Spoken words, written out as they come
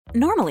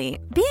Normally,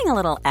 being a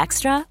little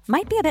extra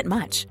might be a bit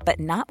much, but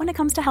not when it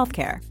comes to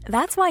healthcare.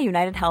 That's why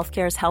United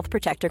Healthcare's Health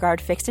Protector Guard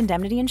fixed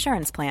indemnity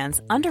insurance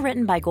plans,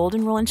 underwritten by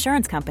Golden Rule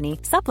Insurance Company,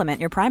 supplement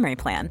your primary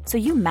plan so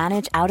you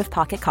manage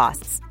out-of-pocket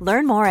costs.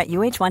 Learn more at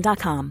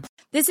uh1.com.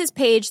 This is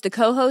Paige, the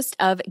co-host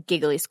of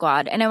Giggly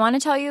Squad, and I want to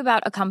tell you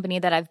about a company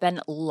that I've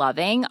been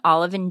loving,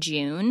 Olive &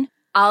 June.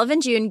 Olive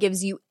 & June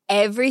gives you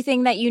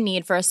everything that you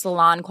need for a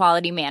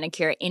salon-quality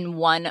manicure in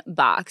one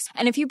box.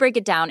 And if you break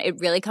it down, it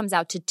really comes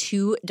out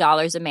to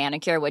 $2 a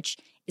manicure, which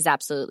is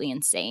absolutely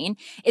insane.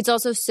 It's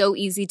also so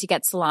easy to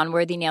get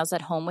salon-worthy nails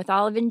at home with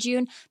Olive &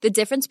 June. The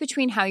difference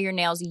between how your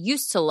nails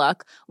used to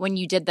look when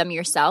you did them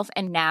yourself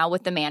and now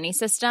with the Mani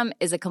system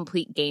is a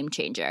complete game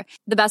changer.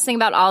 The best thing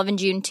about Olive &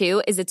 June,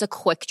 too, is it's a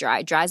quick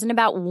dry. Dries in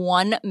about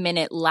 1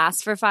 minute,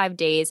 lasts for 5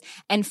 days,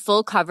 and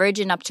full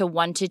coverage in up to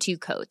 1 to 2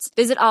 coats.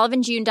 Visit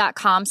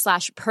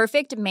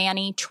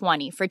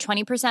oliveandjune.com/perfectmani20 for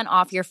 20%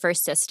 off your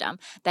first system.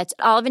 That's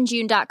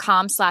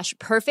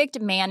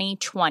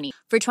oliveandjune.com/perfectmani20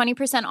 for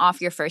 20%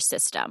 off your first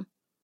system.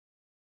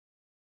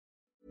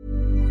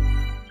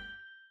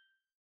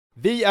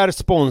 Vi är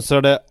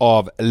sponsrade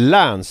av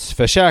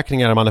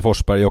Länsförsäkringar, Manne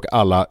Forsberg, och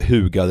alla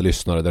hugade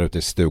lyssnare där ute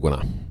i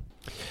stugorna.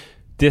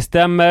 Det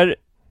stämmer.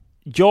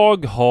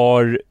 Jag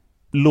har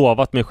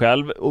lovat mig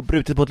själv och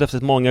brutit mot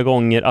löftet många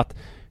gånger att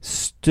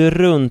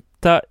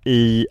strunta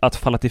i att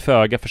falla till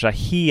föga för så här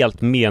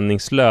helt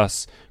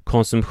meningslös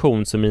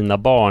konsumtion som mina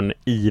barn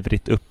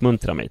ivrigt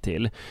uppmuntrar mig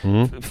till.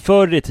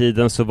 Förr i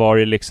tiden så var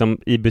det liksom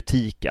i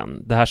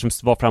butiken, det här som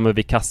var framme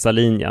vid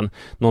kassalinjen,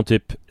 någon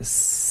typ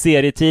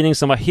serietidning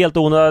som var helt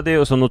onödig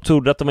och som de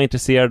trodde att de var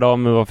intresserade av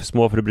men var för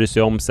små för att bry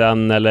sig om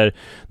sen, eller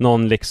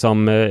någon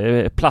liksom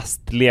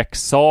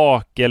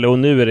plastleksak, eller, och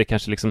nu är det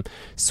kanske liksom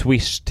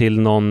Swish till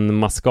någon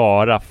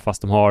mascara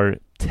fast de har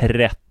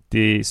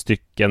 30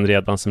 stycken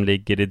redan som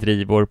ligger i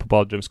drivor på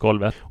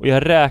badrumsgolvet. Och jag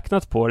har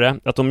räknat på det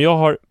att om jag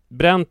har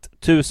bränt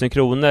 1000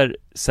 kronor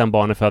sen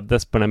barnen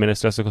föddes på den här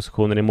meningslösa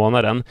konsumtionen i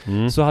månaden,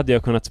 så hade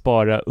jag kunnat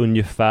spara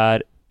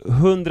ungefär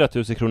 100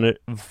 000 kronor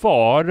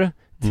var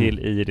till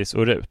Iris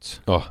och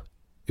Rut. Ja,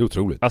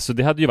 otroligt. Alltså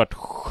det hade ju varit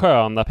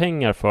sköna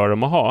pengar för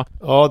dem att ha.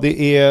 Ja,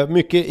 det är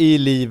mycket i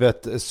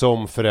livet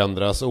som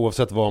förändras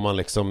oavsett vad man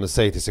liksom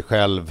säger till sig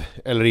själv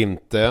eller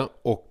inte.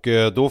 Och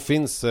då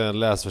finns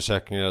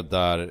Länsförsäkringar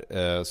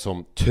där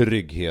som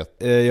trygghet.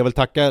 Jag vill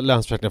tacka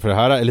Länsförsäkringar för det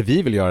här, eller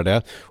vi vill göra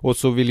det. Och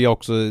så vill jag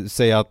också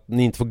säga att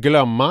ni inte får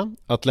glömma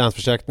att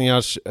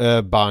Länsförsäkringars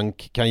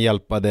bank kan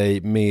hjälpa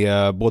dig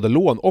med både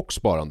lån och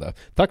sparande.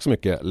 Tack så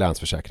mycket,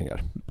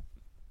 Länsförsäkringar.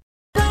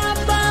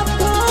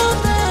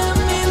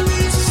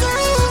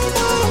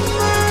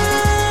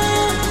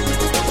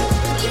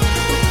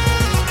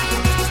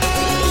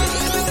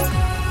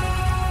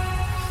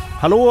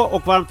 Hallå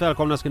och varmt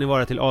välkomna ska ni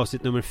vara till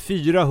avsnitt nummer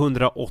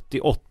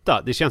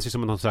 488. Det känns ju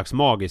som någon slags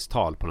magiskt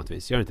tal på något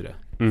vis, gör inte det?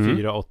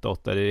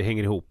 488, det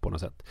hänger ihop på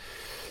något sätt.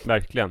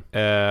 Verkligen.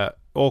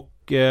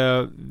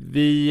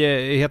 Vi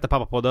heter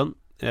Pappapodden.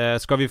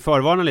 Ska vi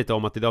förvarna lite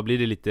om att idag blir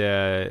det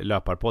lite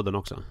löparpodden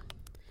också?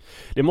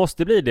 Det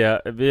måste bli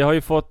det. Vi har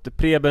ju fått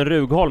Preben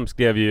Rugholm,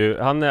 skrev ju.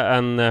 Han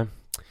är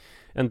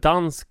en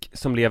dansk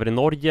som lever i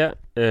Norge,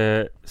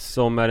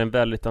 som är en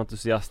väldigt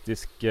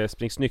entusiastisk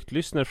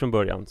springsnyggt-lyssnare från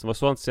början, som var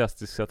så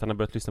entusiastisk att han har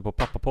börjat lyssna på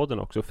Pappapodden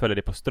också och följer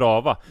det på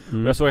Strava.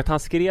 Och jag såg att han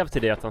skrev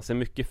till det att han ser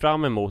mycket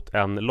fram emot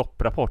en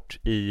lopprapport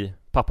i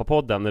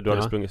Pappapodden när du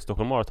hade sprungit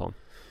Stockholm Marathon.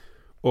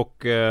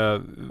 Och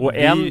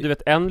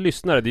en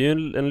lyssnare, det är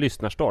ju en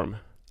lyssnarstorm.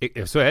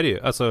 Så är det ju.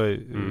 Alltså,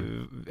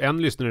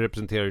 en lyssnare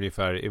representerar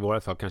ungefär, i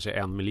våra fall, kanske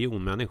 1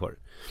 miljon människor.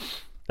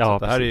 Ja,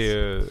 det här är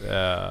ju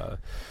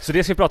så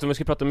det ska vi prata om. Vi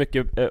ska prata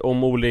mycket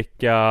om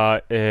olika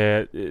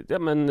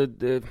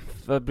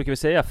vad brukar vi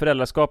säga,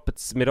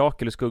 föräldraskapets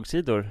mirakel och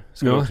skuggsidor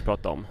ska vi också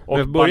prata om.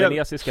 Och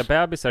balinesiska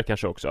bebisar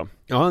kanske också.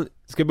 Ja,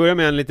 ska börja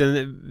med en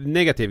liten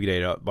negativ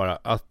grej då, bara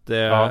att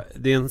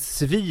det är en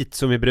svit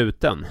som är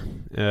bruten.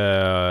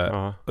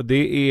 Och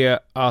det är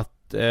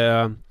att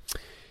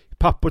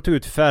pappor tog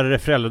ut färre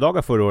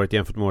föräldradagar förra året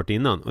jämfört med året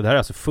innan. Och det här är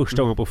alltså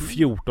första gången på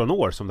 14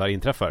 år som det här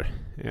inträffar.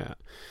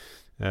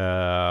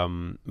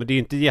 Men det är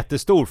inte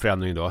jättestor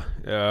förändring då.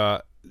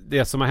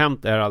 Det som har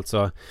hänt är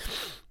alltså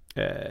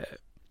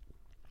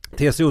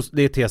TCO,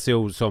 det är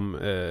TCO som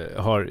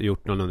har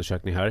gjort någon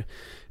undersökning här.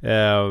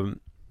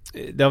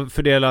 Det har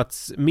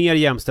fördelats mer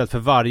jämställt för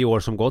varje år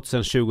som gått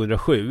sedan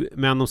 2007,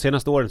 men de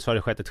senaste åren så har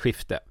det skett ett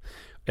skifte.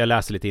 Jag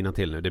läser lite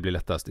innantill nu, det blir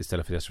lättast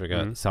istället för att jag ska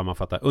försöka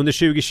sammanfatta. Under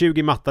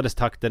 2020 mattades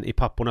takten i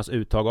pappornas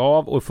uttag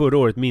av, och förra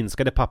året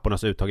minskade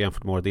pappornas uttag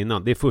jämfört med året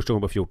innan. Det är första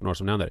gången på 14 år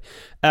som det händer.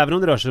 Även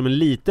om det rör sig om en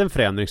liten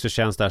förändring så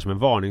känns det här som en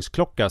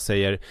varningsklocka,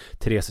 säger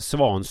Therese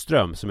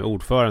Svanström som är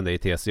ordförande i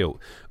TCO.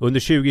 Under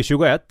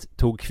 2021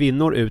 tog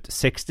kvinnor ut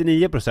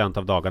 69%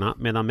 av dagarna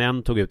medan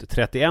män tog ut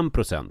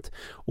 31%.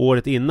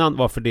 Året innan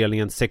var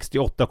fördelningen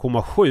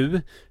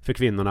 68,7% för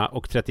kvinnorna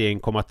och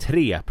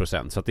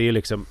 31,3%. Så att det är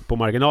liksom på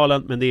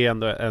marginalen, men det är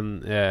ändå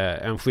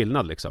en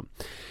skillnad liksom.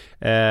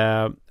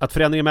 Att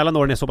förändringen mellan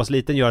åren är så pass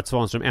liten gör att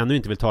Svanström ännu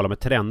inte vill tala om ett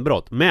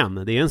trendbrott.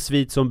 Men det är en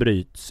svit som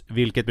bryts,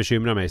 vilket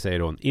bekymrar mig, säger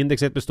hon.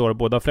 Indexet består av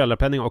både av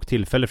föräldrapenning och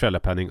tillfällig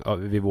föräldrapenning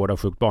vid vård av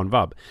sjukt barn,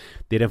 vab.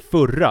 Det är den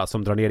förra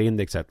som drar ner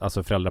indexet,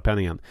 alltså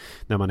föräldrapenningen,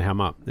 när man är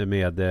hemma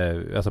med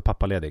alltså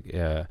pappaledig.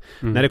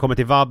 När det kommer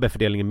till vab är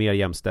fördelningen mer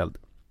jämställd.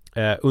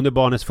 Under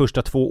barnets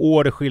första 2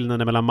 år är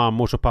skillnaden mellan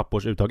mammors och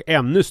pappors uttag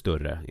ännu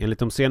större. Enligt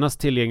de senast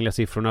tillgängliga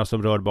siffrorna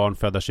som rör barn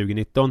födda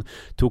 2019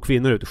 tog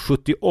kvinnor ut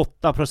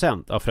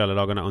 78% av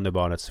föräldradagarna under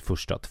barnets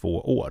första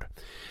 2 år.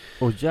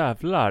 Åh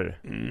jävlar,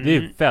 det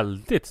är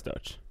väldigt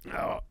stört.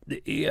 Ja,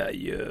 det är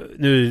ju...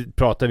 Nu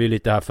pratar vi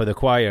lite här för the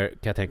choir,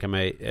 kan jag tänka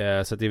mig.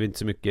 Så det är inte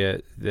så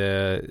mycket...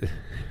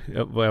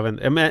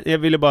 jag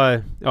ville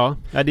bara... Ja,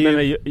 det är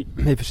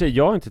men i och för sig,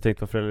 jag har inte tänkt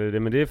på föräldrar,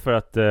 men det är för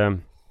att...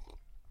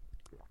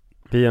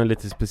 vi har en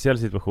lite speciell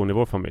situation i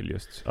vår familj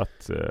just.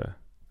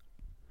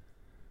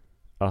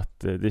 Att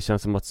det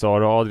känns som att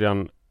Sara och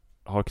Adrian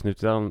har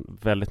knutit an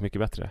väldigt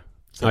mycket bättre.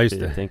 Så ja, just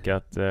det. Jag tänker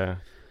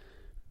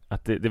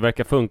att det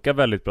verkar funka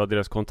väldigt bra,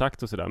 deras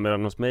kontakt och sådär.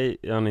 Men hos mig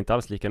är han inte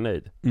alls lika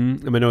nöjd.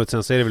 Men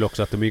sen så är det väl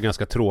också att de är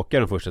ganska tråkiga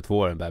de första 2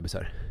 åren,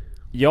 bebisar.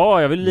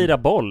 Ja, jag vill lira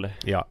boll.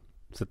 Ja,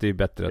 så det är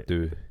bättre att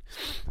du...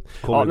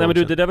 Ja, nej men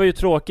du, det där var ju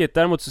tråkigt.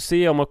 Däremot så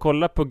ser jag, om man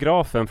kollar på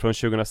grafen från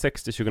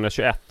 2006 till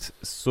 2021,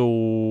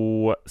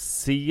 så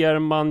ser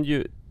man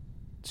ju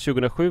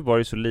 2007 var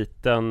det så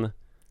liten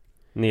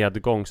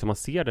nedgång så man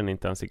ser den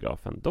inte ens i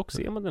grafen. Dock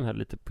ser man den här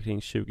lite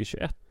kring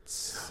 2021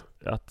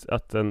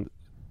 att den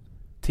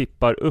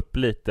tippar upp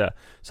lite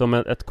som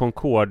ett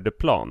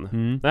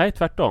Concorde-plan. Nej,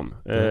 tvärtom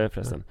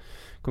förresten.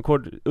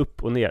 Concorde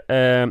upp och ner.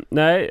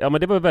 Nej, ja,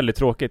 men det var väldigt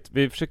tråkigt.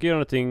 Vi försöker göra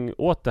någonting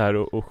åt det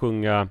här och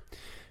sjunga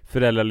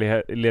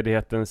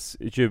föräldraledighetens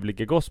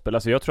ljuvliga gospel.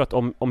 Alltså jag tror att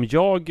om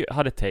jag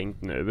hade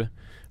tänkt nu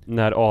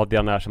när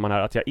Adrian är som han är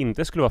att jag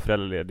inte skulle vara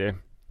föräldraledig,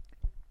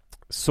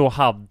 så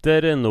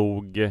hade det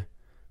nog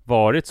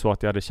varit så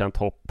att jag hade känt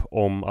hopp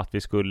om att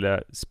vi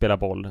skulle spela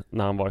boll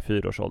när han var i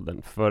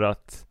 4-årsåldern. För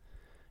att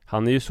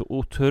han är ju så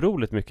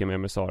otroligt mycket mer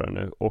med Sara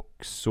nu och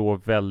så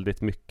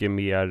väldigt mycket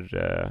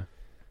mer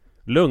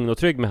lugn och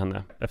trygg med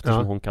henne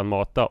eftersom hon kan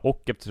mata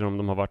och eftersom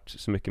de har varit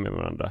så mycket med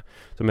varandra.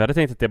 Så om jag hade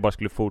tänkt att det bara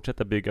skulle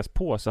fortsätta byggas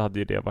på, så hade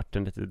ju det varit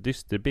en lite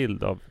dyster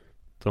bild av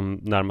de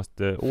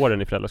närmaste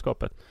åren i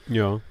föräldraskapet.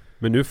 Ja,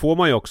 men nu får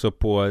man ju också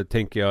på,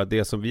 tänker jag,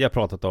 det som vi har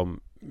pratat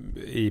om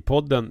i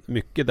podden,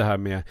 mycket det här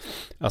med,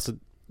 alltså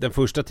den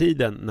första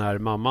tiden när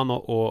mamman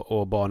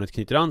och barnet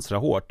knyter an så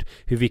hårt,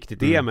 hur viktigt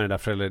det är med den där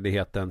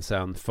föräldraledigheten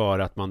sen, för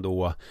att man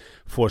då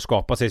får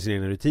skapa sig sina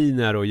egna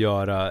rutiner och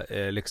göra,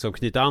 liksom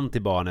knyta an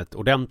till barnet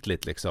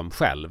ordentligt liksom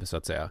själv, så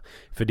att säga.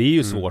 För det är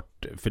ju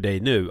svårt för dig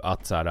nu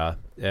att så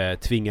här,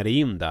 tvinga dig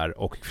in där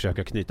och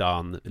försöka knyta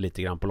an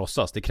lite grann på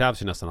låtsas. Det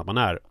krävs ju nästan att man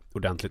är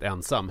ordentligt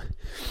ensam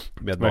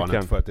med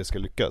barnet för att det ska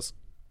lyckas.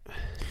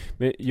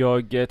 Men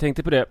jag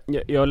tänkte på det.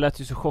 Jag lät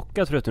ju så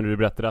chockad förut när du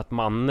berättade att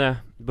Manne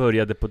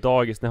började på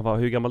dagis när han var,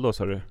 hur gammal då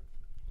sa du?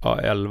 Ja,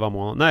 11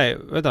 månader. Nej,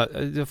 vänta.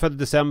 Jag födde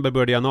december,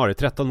 började januari.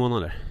 13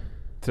 månader.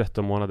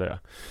 13 månader, ja.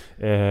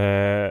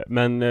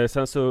 Men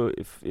sen så,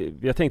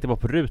 jag tänkte bara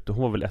på Rut och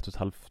hon var väl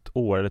 1,5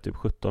 år eller typ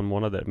 17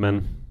 månader.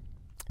 Men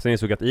sen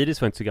insåg jag att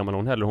Iris var inte så gammal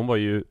hon heller. Hon var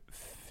ju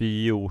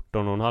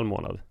 14,5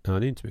 månad. Ja,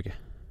 det är inte så mycket.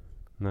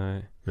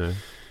 Nej.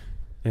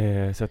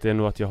 Så att det är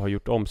nog att jag har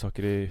gjort om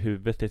saker i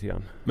huvudet lite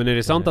grann. Men är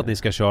det sant att ni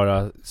ska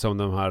köra som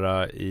de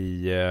här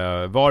i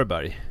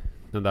Varberg?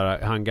 Den där,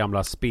 han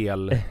gamla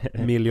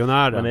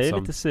spelmiljonären. Man är ju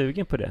lite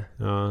sugen på det.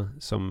 Ja,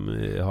 som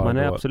har man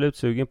är absolut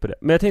sugen på det.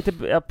 Men jag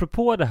tänkte,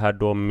 apropå det här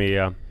då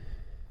med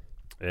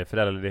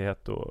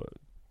föräldraledighet och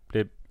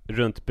bli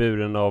runt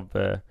buren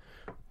av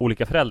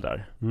olika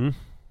föräldrar.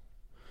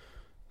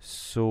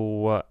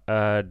 Så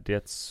är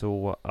det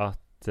så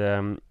att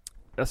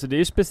alltså det är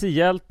ju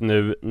speciellt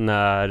nu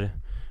när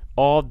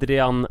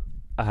Adrian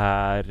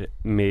är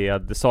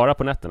med Sara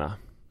på nätterna.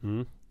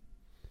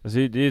 Alltså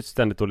det är ju ett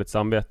ständigt dåligt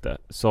samvete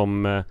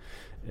som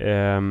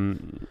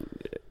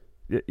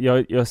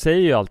jag säger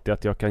ju alltid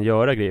att jag kan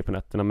göra grejer på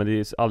nätterna, men det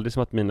är aldrig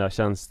som att mina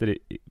tjänster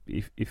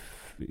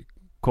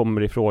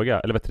kommer i fråga,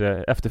 eller vet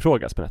du,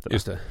 efterfrågas på nätterna.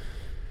 Just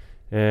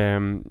det.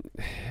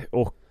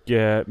 Och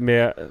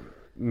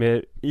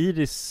med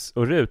Iris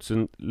och Rut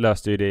så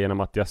löste jag det genom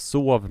att jag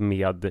sov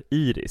med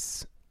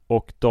Iris.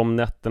 Och de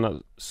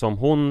nätterna som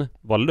hon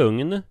var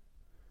lugn,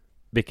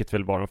 vilket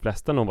väl var de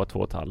flesta när hon var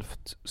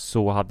 2,5,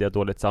 så hade jag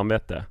dåligt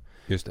samvete.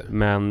 Just det.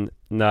 Men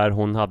när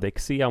hon hade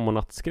eksem och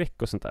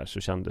nattskräck och sånt där, så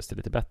kändes det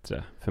lite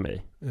bättre för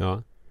mig.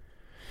 Ja.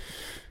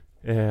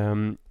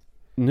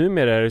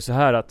 Numera är det så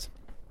här att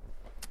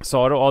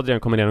Sara och Adrian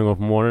kommer ner någon gång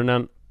på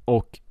morgonen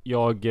och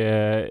jag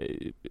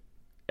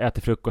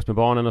äter frukost med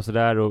barnen och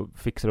sådär och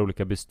fixar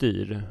olika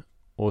bestyr.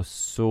 Och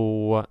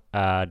så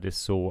är det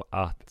så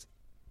att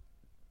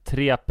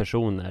 3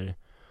 personer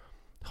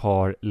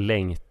har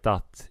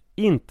längtat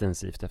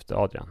intensivt efter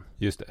Adrian.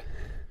 Just det.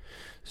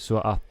 Så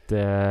att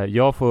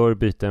jag får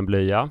byta en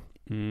blöja.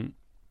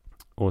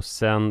 Och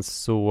sen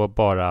så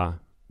bara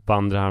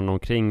vandrar han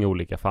omkring i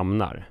olika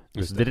famnar.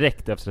 Så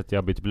direkt efter att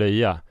jag bytt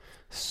blöja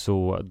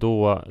Så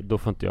då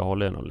får inte jag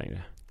hålla i någon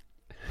längre.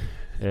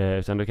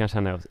 Utan då kanske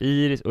han är hos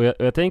Iris. Och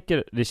jag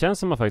tänker, det känns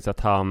som faktiskt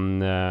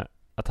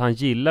att han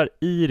gillar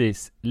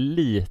Iris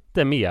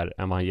lite mer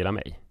än vad han gillar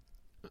mig.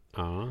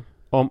 Ja.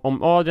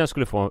 Om Adrian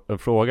skulle få en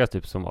fråga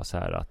typ som var så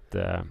här att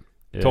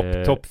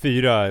Topp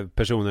 4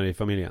 personer i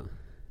familjen.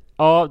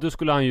 ja, då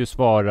skulle han ju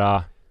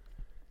svara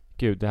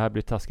gud, det här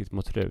blir taskigt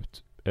mot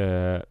slut.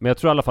 Men jag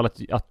tror i alla fall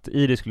att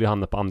Iris skulle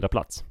hamna på andra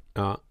plats.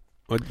 Ja.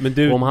 Men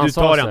du sa tar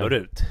så ändå här,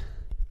 Rut.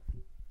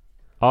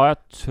 Ja,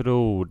 jag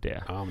tror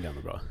det. Ja, men det är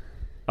ändå bra.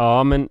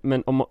 Ja,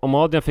 men om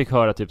Adrian fick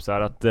höra typ så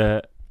här att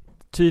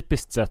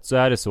typiskt sett så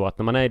är det så att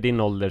när man är i din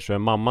ålder så är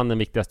mamman den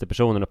viktigaste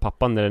personen och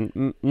pappan är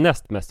den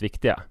näst mest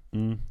viktiga.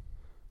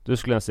 Då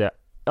skulle han säga,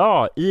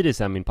 ja,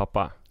 Iris är min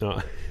pappa.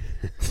 Ja.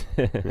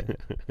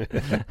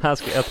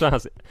 Jag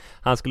tror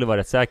han skulle vara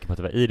rätt säker på att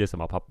det var Iris som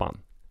var pappan.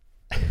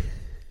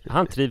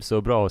 Han trivs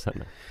så bra hos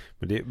henne.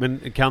 Men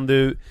kan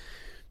du...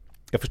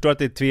 Jag förstår att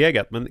det är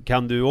tvegat, men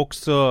kan du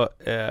också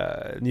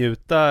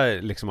njuta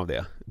liksom av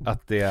det?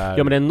 Att det är...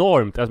 Ja, men det är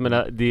enormt. Jag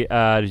menar, det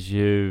är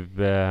ju...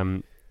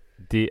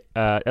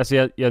 alltså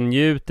jag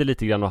njuter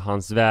lite grann av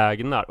hans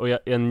vägnar. Och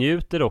jag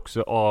njuter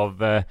också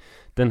av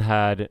den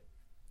här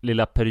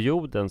lilla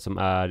perioden som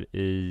är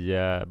i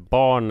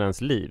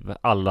barnens liv.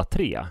 Alla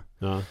tre.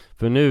 Ja.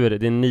 För nu är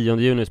det 9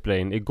 juni spelar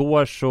in.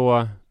 Igår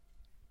så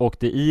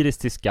åkte Iris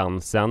till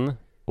Skansen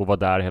och var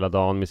där hela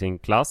dagen med sin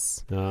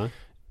klass. Ja.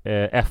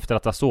 Efter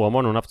att ha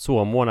sovmorgon. Hon har haft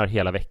sovmorgnar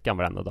hela veckan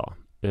varenda dag.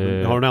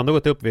 Har hon ändå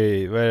gått upp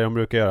vid, vad är det hon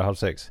brukar göra,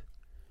 5:30?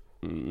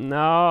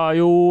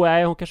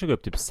 Nej, hon kanske går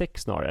upp typ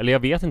 6 snarare. Eller jag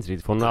vet inte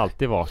riktigt, för hon är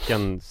alltid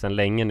vaken sedan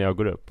länge när jag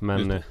går upp.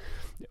 Men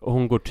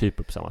hon går typ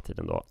upp samma tid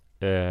ändå.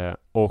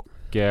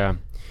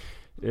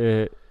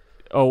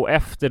 Och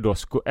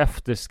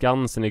efter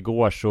Skansen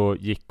igår så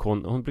gick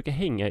hon brukar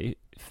hänga i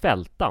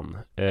Fältan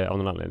av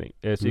någon anledning.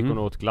 Så gick hon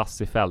åt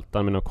glass i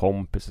Fältan med någon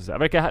kompis och så.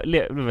 Verkar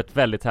leva ett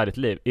väldigt härligt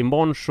liv.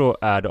 Imorgon så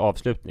är det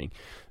avslutning.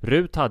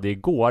 Rut hade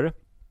igår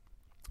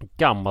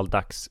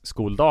gammaldags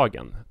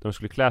skoldagen. De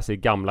skulle klä sig i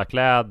gamla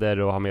kläder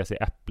och ha med sig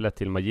äpplet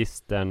till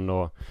magistern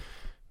och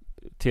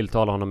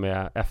tilltala honom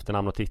med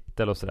efternamn och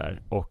titel och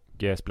sådär. Och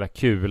spela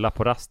kula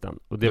på rasten.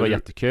 Och det var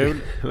jättekul.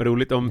 Vad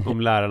roligt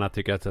om lärarna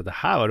tycker att det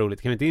här var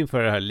roligt. Kan vi inte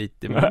införa det här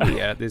lite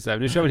mer? Det är så här,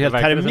 nu kör vi en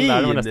hel termin.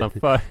 Lärarna var nästan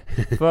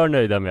för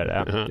nöjda med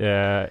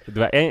det. Det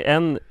var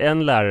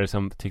en lärare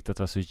som tyckte att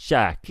det var så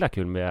jäkla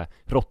kul med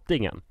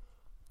rottingen.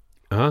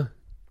 Ja.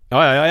 Ja,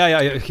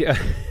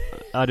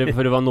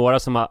 för det var några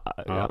som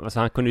alltså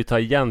han kunde ju ta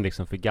igen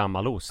liksom för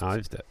gammal ost. Ja,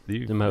 just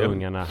det. De här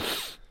ungarna.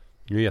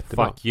 Det är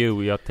jättebra. Fuck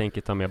you, jag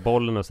tänker ta med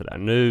bollen och sådär.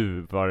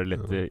 Nu var det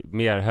lite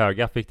mer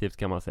högaffektivt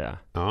kan man säga.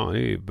 Ja,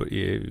 det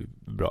är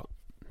bra.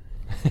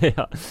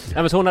 Ja,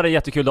 men så hon hade en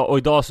jättekul dag. Och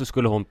idag så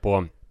skulle hon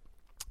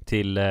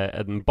till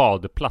en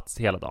badplats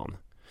hela dagen.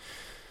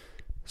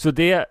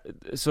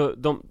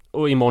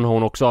 Och imorgon har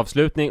hon också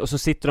avslutning. Och så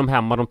sitter de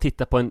hemma, de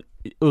tittar på en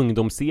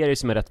ungdomsserie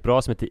som är rätt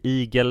bra, som heter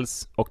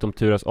Eagles. Och de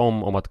turas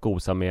om att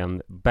gosa med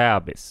en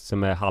bebis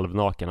som är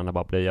halvnaken, han har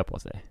bara blöja på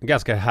sig.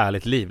 Ganska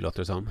härligt liv låter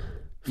det som.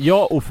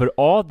 Ja, och för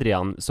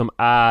Adrian som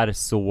är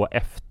så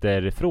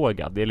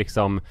efterfrågad. Det är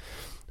liksom,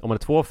 om man är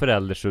 2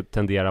 föräldrar så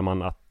tenderar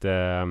man att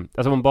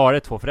alltså om man bara är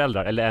 2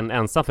 föräldrar eller en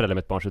ensam förälder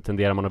med ett barn så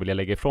tenderar man att vilja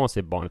lägga ifrån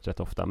sig barnet rätt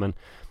ofta. Men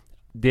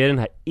det är den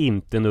här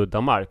inte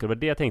nudda mark. Och det var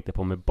det jag tänkte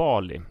på med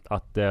Bali.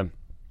 Att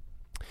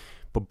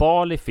på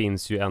Bali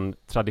finns ju en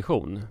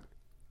tradition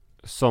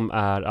som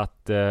är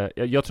att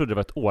jag trodde det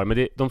var ett år,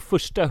 men de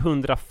första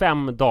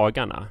 105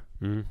 dagarna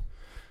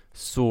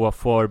så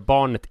får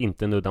barnet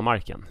inte nudda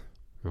marken.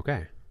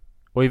 Okej.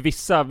 Och i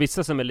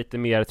vissa som är lite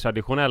mer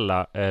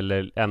traditionella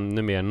eller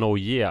ännu mer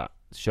nojiga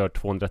kör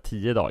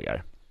 210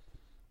 dagar.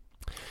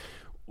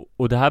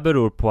 Och det här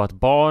beror på att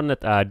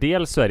barnet är,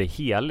 dels så är det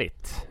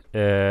heligt.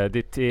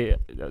 Det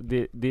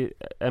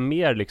är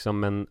mer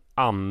liksom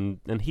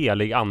en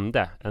helig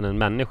ande än en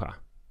människa.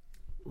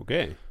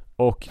 Okej.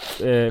 Och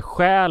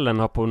själen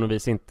har på något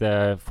vis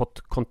inte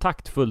fått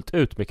kontakt fullt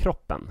ut med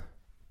kroppen.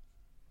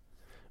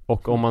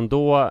 Och om man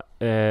då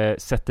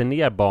sätter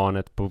ner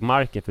barnet på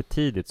marken för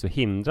tidigt så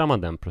hindrar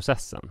man den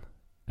processen.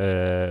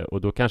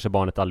 Och då kanske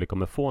barnet aldrig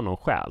kommer få någon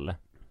själ.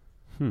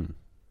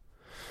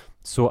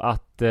 Så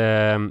att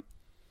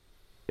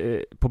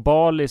på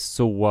Bali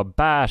så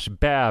bärs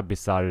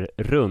bebisar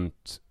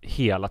runt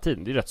hela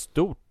tiden. Det är ett rätt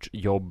stort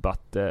jobb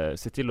att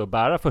se till att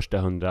bära första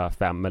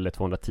 105 eller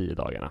 210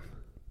 dagarna.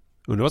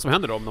 Undrar vad som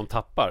händer då om de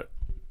tappar?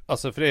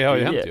 Alltså för det har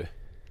ju hänt ju.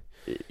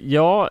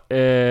 Ja,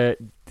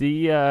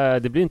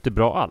 det blir inte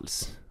bra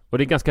alls. Och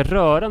det är ganska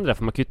rörande där,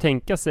 för man kan ju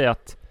tänka sig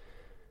att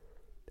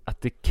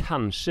det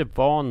kanske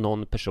var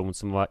någon person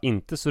som var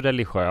inte så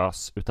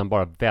religiös utan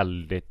bara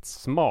väldigt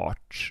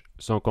smart,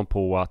 som kom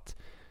på att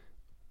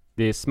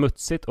det är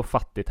smutsigt och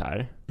fattigt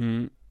här.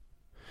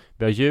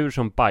 Vi har djur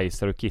som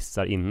bajsar och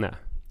kissar inne.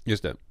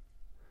 Just det.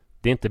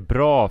 Det är inte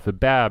bra för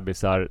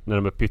bebisar när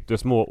de är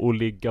pyttesmå och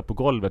ligga på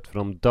golvet, för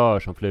de dör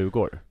som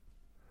flugor.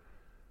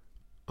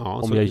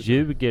 Ja, om jag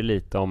ljuger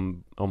lite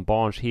om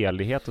barns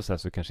helighet och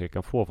så kanske jag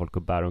kan få folk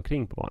att bära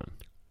omkring på barnen.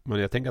 Men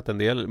jag tänker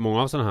att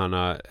många av sådana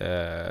här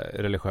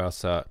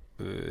religiösa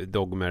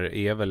dogmer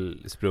är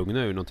väl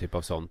sprungna ur någon typ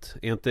av sånt.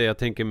 Jag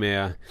tänker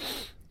med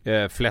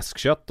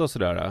fläskkött och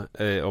sådär,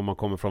 om man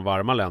kommer från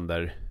varma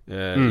länder,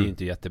 är ju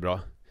inte jättebra.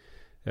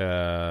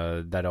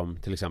 Där de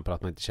till exempel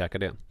att man inte käkar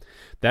det.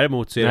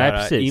 Däremot så är det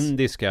här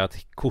indiska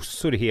att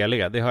kossor är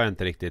heliga, det har jag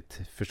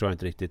förstår jag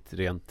inte riktigt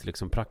rent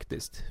liksom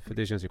praktiskt, för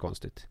det känns ju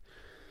konstigt.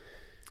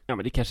 Ja,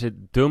 men det kanske är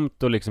dumt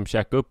att liksom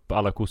käka upp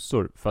alla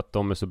kossor för att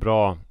de är så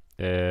bra.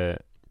 I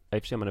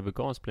och för sig man är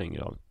vegan spelar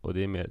ingen roll, och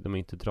det är mer, de är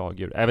inte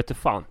dragdjur. Jag vet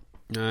inte fan.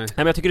 Nej,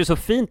 men jag tycker det är så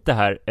fint det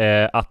här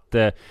att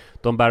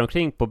de bär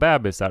omkring på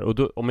bebisar. Och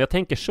då, om jag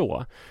tänker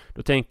så,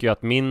 då tänker jag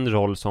att min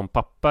roll som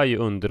pappa är ju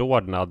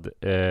underordnad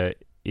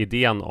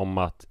idén om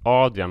att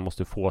Adrian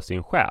måste få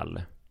sin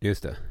själ.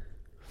 Just det.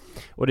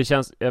 Och det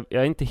känns, jag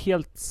är inte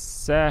helt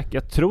säker,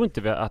 jag tror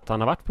inte att han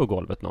har varit på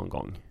golvet någon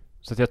gång.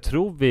 Så att jag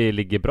tror vi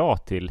ligger bra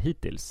till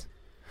hittills.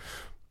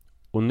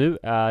 Och nu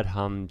är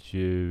han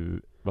ju,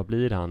 vad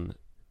blir han?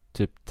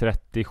 Typ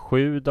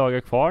 37 dagar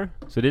kvar.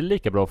 Så det är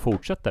lika bra att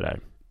fortsätta där.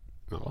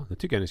 Ja, det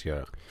tycker jag ni ska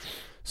göra.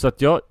 Så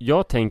att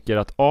jag tänker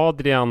att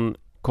Adrian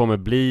kommer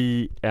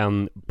bli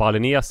en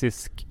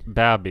balinesisk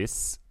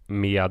bebis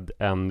med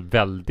en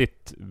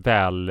väldigt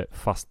väl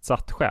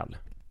fastsatt själ.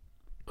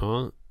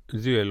 Ja,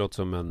 det låter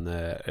som en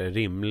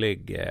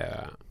rimlig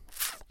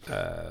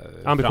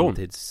ambition.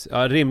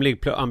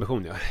 Rimlig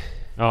ambition, ja.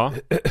 Ja.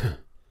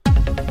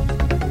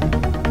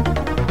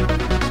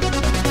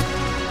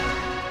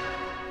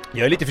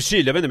 Jag är lite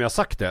förkyld, jag vet inte om jag har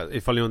sagt det,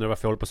 ifall ni undrar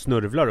varför jag håller på och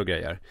snurvlar och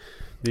grejer.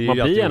 Man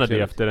blir gärna det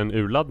efter en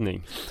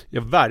urladdning.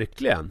 Ja,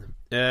 verkligen.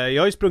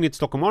 Jag har ju sprungit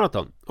Stockholm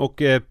Marathon.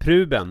 Och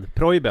Preben.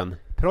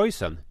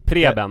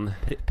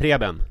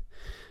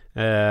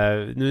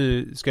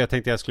 Nu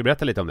tänkte jag skulle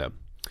berätta lite om det.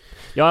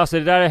 Ja, alltså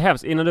det där är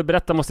hemskt. Innan du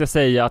berättar måste jag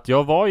säga att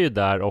jag var ju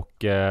där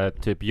och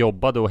typ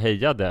jobbade och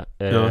hejade.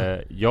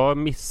 Jag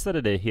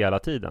missade dig hela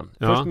tiden.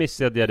 Först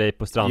missade jag dig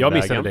på Strandvägen.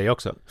 Jag missade dig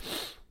också.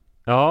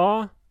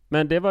 Ja,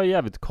 men det var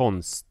jävligt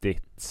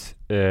konstigt.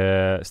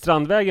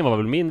 Strandvägen var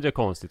väl mindre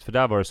konstigt, för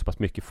där var det så pass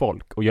mycket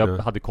folk. Och jag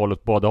hade koll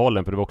åt båda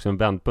hållen, för det var också en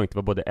vändpunkt. Det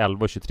var både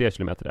 11 och 23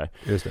 kilometer där.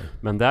 Just det.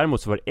 Men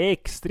däremot så var det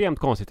extremt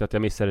konstigt att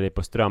jag missade dig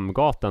på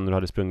Strömgatan när du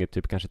hade sprungit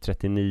typ kanske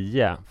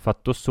 39. För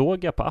att då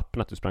såg jag på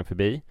appen att du sprang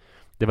förbi.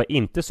 Det var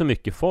inte så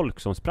mycket folk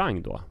som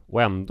sprang då.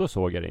 Och ändå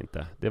såg jag det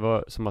inte. Det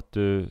var som att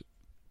du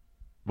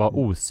var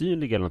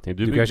osynlig eller någonting.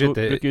 Du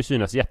brukar ju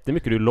synas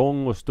jättemycket. Du är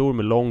lång och stor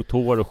med långt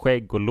hår och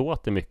skägg och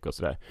låter mycket och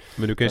sådär.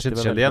 Men du kanske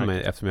inte kände igen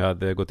mig eftersom jag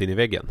hade gått in i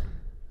väggen.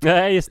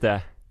 Nej, just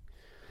det.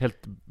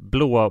 Helt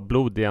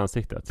blod i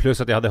ansiktet.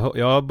 Plus att jag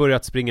har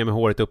börjat springa med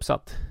håret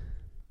uppsatt.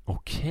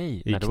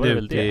 Okej. I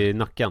knut i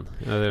nacken.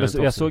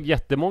 Jag såg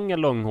jättemånga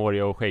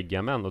långhåriga och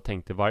skäggiga män och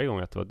tänkte varje gång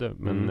att det var du.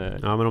 Men,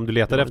 ja, men om du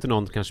letade efter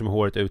någon kanske med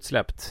håret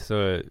utsläppt,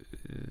 så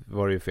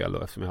var det ju fel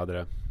då, eftersom jag hade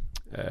det.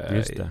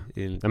 Just det.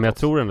 Men jag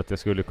tror ändå att jag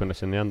skulle kunna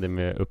känna igen dig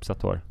med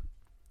uppsatt hår.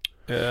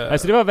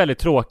 Alltså det var väldigt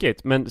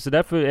tråkigt. Men så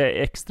därför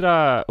är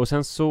extra. Och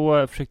sen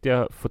så försökte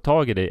jag få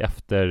tag i dig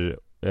efter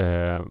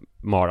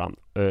maran.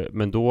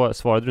 Men då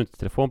svarade du inte i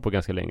telefon på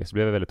ganska länge, så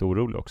blev jag väldigt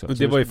orolig också.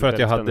 Det var ju för att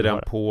jag hade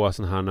den på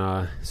sån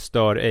här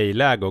stör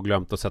ej-läge och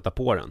glömt att sätta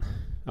på den.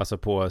 Alltså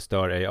på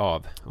stör ej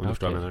av, om du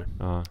förstår vad jag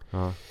menar.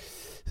 Ja.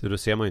 Så då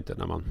ser man ju inte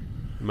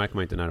märker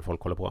man inte när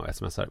folk håller på och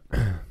smsar.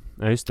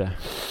 Ja, just det.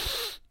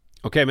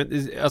 Okej,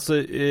 men alltså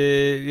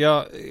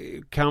jag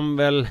kan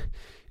väl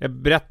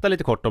berätta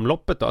lite kort om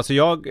loppet då. Alltså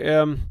jag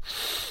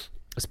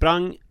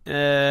sprang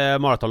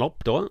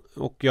maratonlopp då.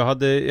 Och jag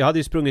hade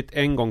ju sprungit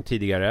en gång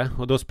tidigare.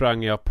 Och då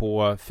sprang jag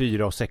på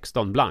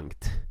 4:16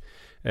 blankt.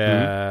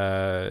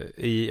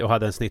 Och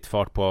hade en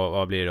snittfart på,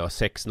 vad blir det då?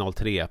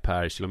 6:03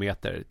 per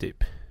kilometer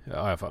typ.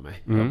 Ja, jag för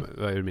mig.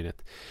 Ur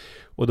minnet.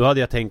 Och då hade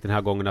jag tänkt den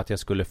här gången att jag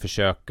skulle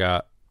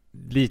försöka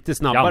lite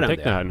snabbare än det. Jag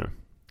antecknar här nu.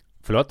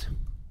 Förlåt?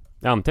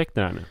 Jag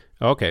antecknar här nu.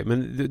 Ja, okej,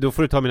 men då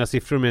får du ta mina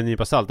siffror med en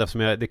nypa salt,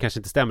 eftersom det kanske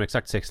inte stämmer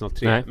exakt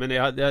 6:03. Nej. Men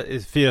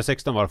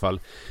 4:16 var i alla fall.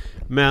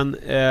 Men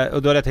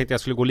och då hade jag tänkt att jag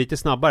skulle gå lite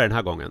snabbare den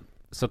här gången.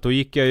 Så att då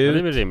gick jag ut. Ja, det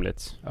är väl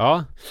rimligt.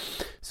 Ja.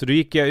 Så då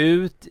gick jag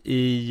ut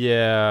i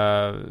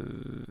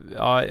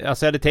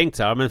alltså jag hade tänkt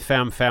så här, men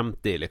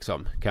 5:50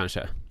 liksom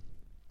kanske.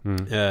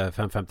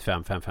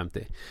 5:55,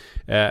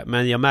 5:50.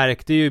 Men jag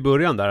märkte ju i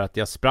början där att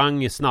jag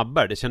sprang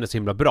snabbare. Det kändes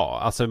himla bra.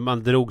 Alltså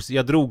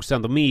jag drogs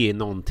ändå med i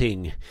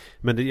någonting.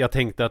 Men jag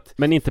tänkte att...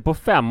 Men inte på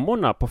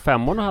femmorna. På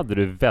femmorna hade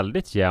du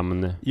väldigt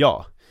jämn...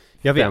 Ja,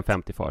 jag vet.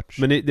 5:50 fart.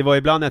 Men det var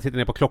ibland när jag tittade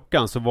ner på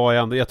klockan, så var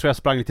jag ändå... Jag tror jag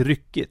sprang lite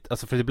ryckigt.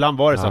 Alltså för ibland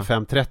var det så här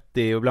 5:30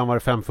 och ibland var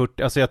det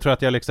 5:40. Alltså jag tror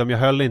att jag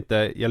höll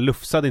inte... Jag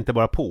lufsade inte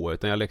bara på,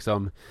 utan jag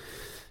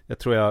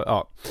tror jag...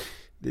 Ja.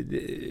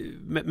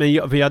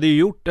 Men vi hade ju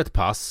gjort ett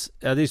pass.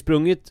 Jag hade ju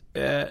sprungit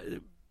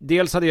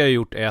dels hade jag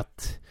gjort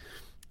ett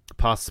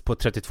pass på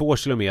 32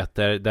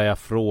 kilometer där jag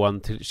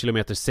från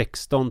kilometer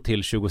 16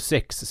 till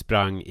 26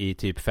 sprang i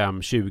typ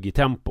 5:20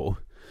 tempo.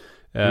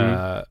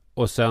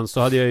 Och sen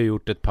så hade jag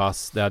gjort ett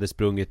pass där jag hade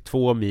sprungit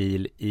 2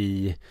 mil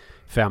i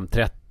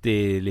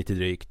 5:30 lite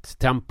drygt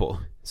tempo.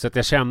 Så att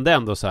jag kände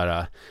ändå så här,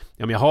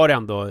 ja men jag har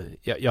ändå,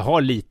 jag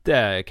har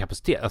lite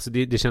kapacitet. Alltså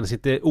det kändes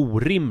inte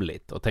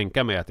orimligt att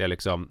tänka mig att jag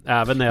liksom,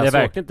 även när jag Nej,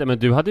 verkligen inte, men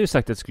du hade ju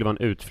sagt att det skulle vara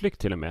en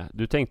utflykt till och med.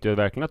 Du tänkte ju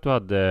verkligen att du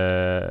hade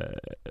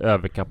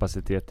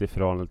överkapacitet i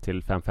förhållande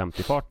till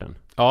 550-farten.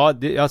 Ja,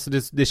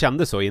 det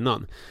kändes så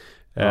innan.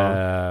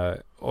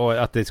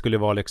 Och att det skulle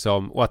vara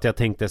liksom, och att jag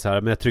tänkte så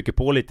här, men jag trycker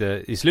på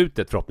lite i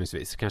slutet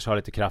förhoppningsvis, kanske har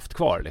lite kraft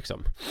kvar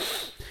liksom.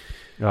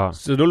 Ja.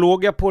 Så då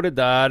låg jag på det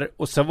där,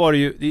 och så var det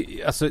ju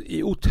alltså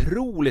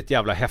otroligt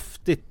jävla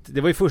häftigt.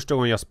 Det var ju första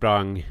gången jag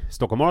sprang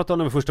Stockholm Marathon,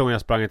 det var första gången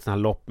jag sprang ett sånt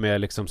här lopp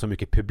med liksom så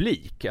mycket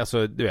publik.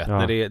 Alltså du vet,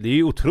 när det är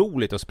ju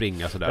otroligt att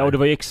springa sådär. Ja, och det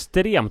var ju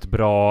extremt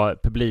bra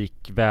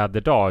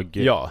publikväderdag.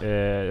 Ja.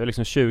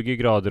 Liksom 20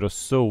 grader och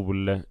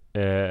sol.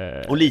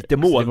 Och lite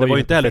moln, det var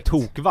ju inte heller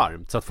perfekt.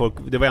 tokvarmt. Så att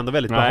det var ändå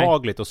väldigt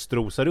behagligt att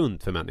strosa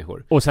runt för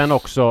människor. Och sen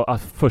också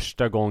att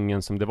första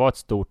gången som det var ett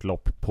stort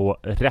lopp på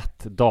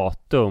rätt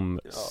datum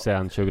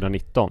sen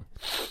 2019.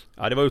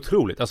 Ja, det var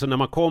otroligt. Alltså när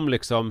man kom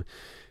liksom,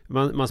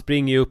 man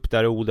springer ju upp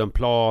där i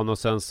Odenplan och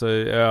sen så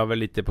över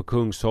lite på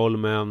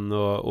Kungsholmen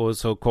och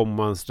så kommer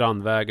man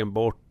Strandvägen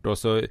bort och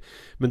så,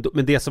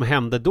 men det som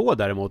hände då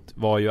däremot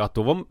var ju att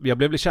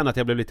jag kände att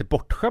jag blev lite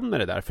bortskämd med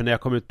det där, för när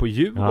jag kom ut på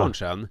Djurgården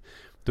sen,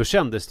 då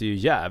kändes det ju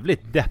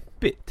jävligt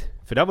deppigt.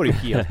 För där var det ju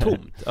helt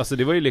tomt. Alltså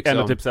det var ju liksom...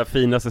 Ändå typ såhär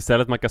finaste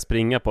stället man kan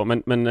springa på.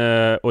 Men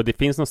och det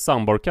finns någon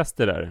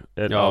samborkaster där.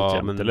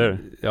 Ja, men, eller?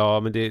 Ja,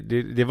 men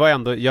det var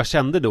ändå... Jag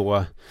kände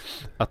då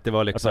att det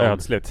var liksom... Alltså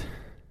ödsligt.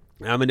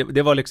 Ja, men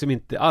det var liksom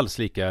inte alls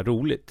lika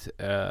roligt.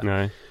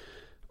 Nej.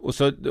 Och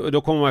så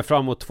då kom man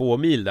framåt 2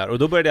 mil där. Och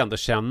då började jag ändå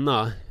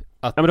känna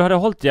att... Ja, men du hade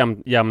hållit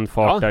jämn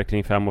fart där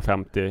kring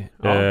 5:50.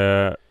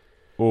 Ja.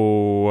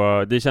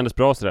 Och det kändes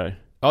bra sådär.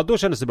 Ja, då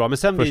kändes det bra. Men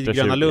sen vid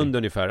Gröna Lund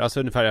ungefär, alltså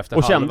ungefär efter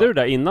och kände du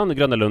där innan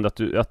Gröna Lund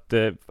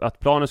att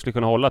planen skulle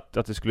kunna hålla,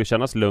 att det skulle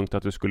kännas lugnt,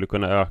 att du skulle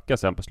kunna öka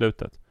sen på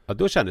slutet? Ja,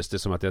 då kändes det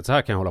som att så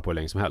här kan jag hålla på hur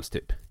länge som helst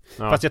typ.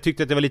 Ja. Fast jag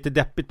tyckte att det var lite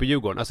deppigt på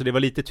Djurgården. Alltså det var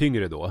lite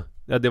tyngre då.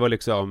 Ja, det var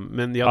liksom,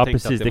 men jag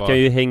tänkte precis, att det kan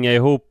ju hänga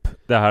ihop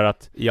det här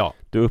att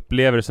du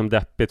upplever det som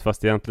deppigt,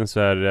 fast egentligen så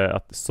är det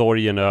att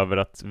sorgen över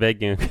att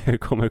väggen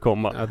kommer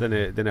komma. Ja,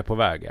 den är på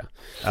väg.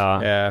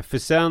 Ja. För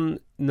sen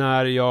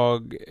när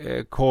jag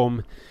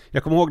kom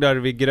ihåg där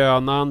vid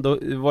Grönan, då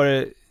var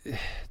det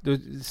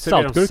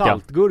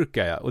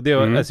saltgurka, ja. Och det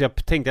var, alltså jag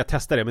tänkte jag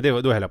testade det,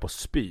 men då höll jag på att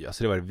spy.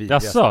 Alltså det var det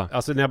vidrigaste.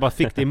 Alltså när jag bara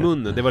fick det i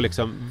munnen, det var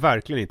liksom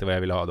verkligen inte vad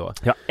jag ville ha då.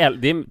 Ja,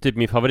 det är typ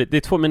min favorit.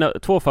 Det är mina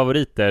två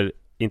favoriter,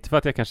 inte för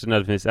att jag kanske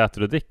nödvändigtvis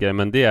äter och dricker,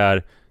 men det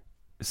är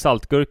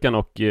saltgurkan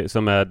och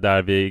som är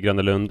där vid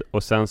Gröna Lund,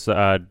 och sen så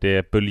är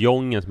det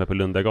buljongen som är på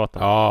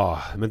Lundagatan. Ja,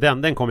 men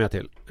den kom jag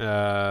till. Ja,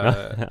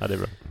 det är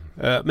bra.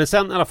 Men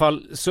sen i alla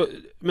fall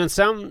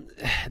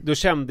då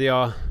kände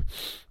jag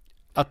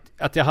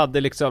att jag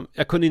hade liksom,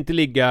 jag kunde inte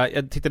ligga,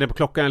 jag tittade på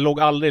klockan, jag låg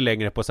aldrig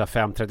längre på så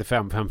här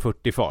 5:35,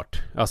 5:40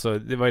 fart. Alltså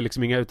det var ju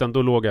liksom inga, utan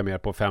då låg jag mer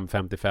på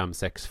 5:55,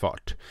 6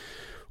 fart.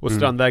 Och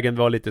Strandvägen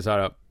var lite så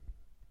här,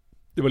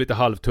 det var lite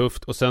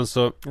halvtufft, och sen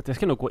så... Jag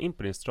ska nog gå in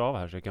på din Strava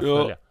här så jag kan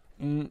följa.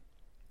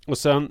 Och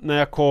sen när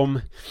jag kom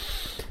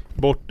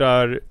bort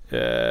där,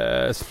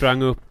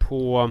 sprang upp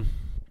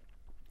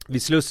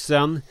vid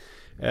Slussen,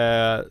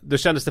 då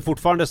kändes det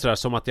fortfarande sådär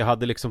som att jag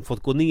hade liksom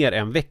fått gå ner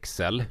en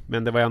växel,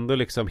 men det var ändå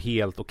liksom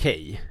helt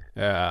okej.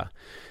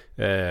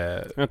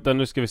 Vänta,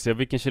 nu ska vi se,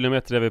 vilken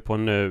kilometer är vi på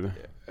nu?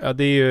 Ja,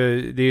 det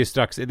är ju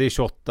strax, det är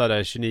 28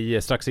 där,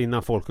 29, strax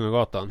innan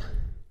Folkungagatan.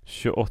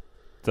 28.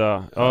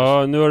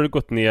 Ja, nu har du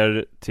gått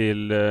ner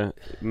till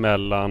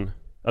mellan...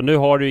 Ja, nu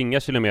har du inga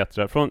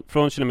kilometer.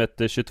 Från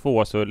kilometer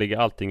 22 så ligger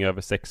allting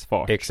över 6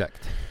 fart.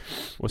 Exakt.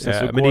 Och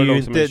sen så går det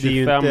långt som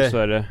 25 så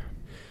är det...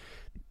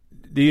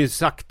 Det är ju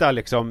sakta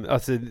liksom,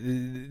 alltså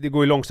det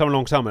går ju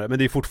långsammare, men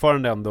det är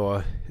fortfarande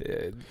ändå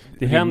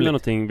det händer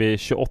någonting vid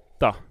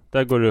 28.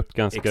 Där går det upp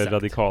ganska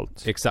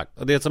radikalt. Exakt.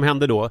 Och det som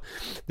hände då,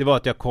 det var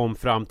att jag kom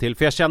fram till,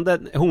 för jag kände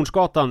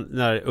Hornsgatan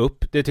när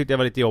upp, det tyckte jag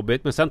var lite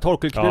jobbigt, men sen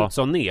Torkel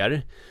Knutsson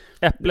ner.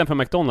 Äpplen från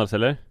McDonalds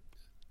eller?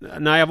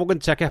 Nej, jag vågar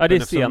inte käka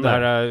äpplen, eftersom det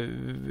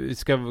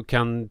här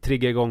kan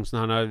trigga igång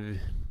såna här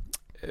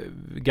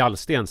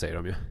gallsten, säger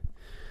de ju.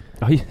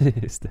 Ja,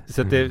 just det.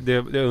 Så att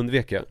det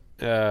undvek jag.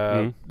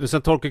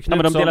 Sen Torkel Knutsson...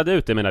 Ja, men de delade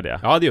ut det, menar jag.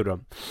 Ja, det gjorde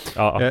de.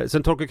 Ja.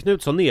 Sen Torkel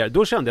Knutsson ner,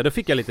 då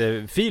fick jag lite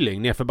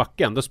feeling nerför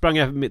backen. Då sprang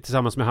jag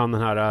tillsammans med den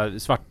här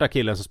svarta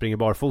killen som springer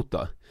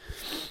barfota.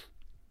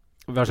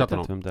 Var satt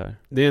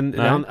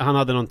han? Han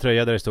hade någon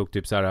tröja där det stod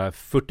typ så här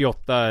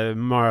 48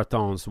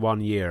 marathons, 1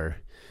 year.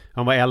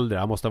 Han var äldre,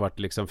 han måste ha varit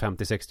liksom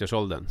 50-60 års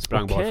åldern.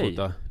 Sprang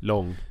barfota,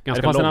 lång.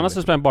 Ganska det fanns lång, en annan liksom.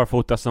 som sprang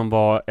barfota som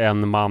var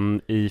en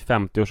man i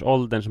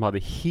 50-årsåldern som hade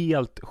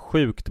helt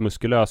sjukt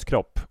muskulös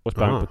kropp och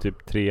sprang på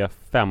typ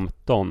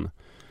 3:15.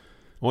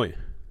 Oj.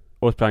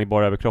 Och sprang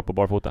bara över kropp och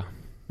barfota.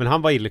 Men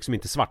han var liksom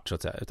inte svart så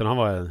att säga, utan han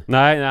var...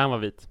 Nej, han var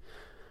vit.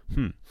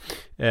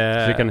 Så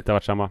det kan inte ha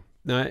varit samma.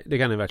 Nej, det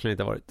kan det verkligen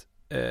inte ha varit.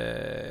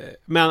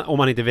 Men om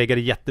han inte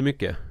vägade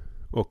jättemycket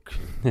och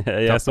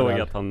jag såg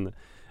att han...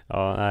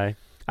 Ja, nej.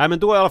 Nej, men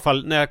då i alla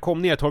fall, när jag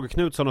kom ner Torgny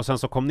Knutsson och sen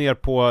så kom ner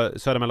på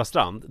Södermälla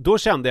strand, då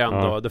kände jag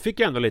ändå, då fick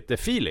jag ändå lite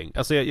feeling.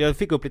 Alltså jag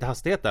fick upp lite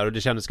hastighet där och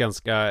det kändes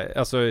ganska,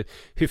 alltså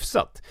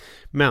hyfsat.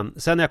 Men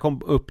sen när jag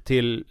kom upp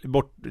till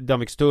bort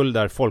Danvikstull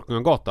där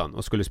Folkungagatan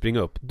och skulle springa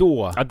upp,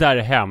 då... Ja, där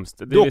är hemskt.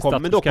 Det då är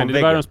kom det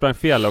väggen. var de sprang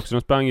fel också.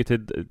 De sprang ju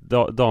till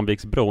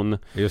Danviksbron.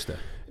 Just det.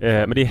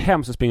 Men det är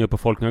hemskt att springa upp på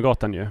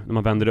Folkungagatan ju, när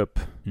man vänder upp.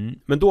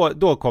 Men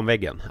då kom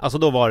väggen. Alltså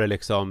då var det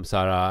liksom så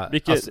här.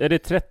 Är det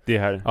 30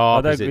 här?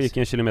 Ja, där precis. gick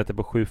en kilometer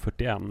på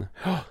 7:41.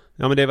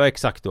 Ja, men det var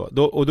exakt då.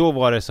 Och då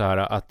var det så här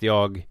att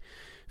jag...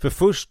 För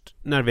först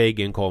när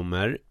väggen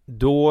kommer,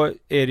 då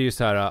är det ju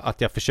så här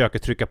att jag försöker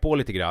trycka på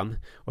lite grann.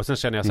 Och sen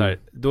känner jag så här,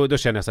 då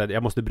känner jag så här,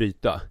 jag måste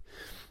bryta.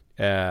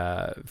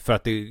 För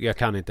att jag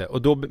kan inte.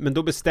 Men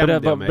då bestämde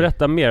jag mig.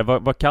 Berätta mer,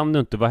 vad kan du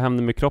inte? Vad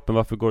händer med kroppen?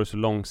 Varför går det så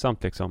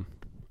långsamt liksom?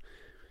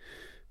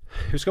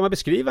 Hur ska man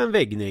beskriva en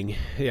väggning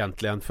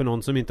egentligen för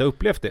någon som inte har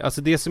upplevt det?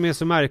 Alltså det som är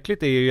så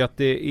märkligt är ju att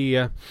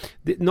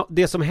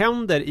det som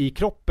händer i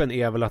kroppen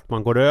är väl att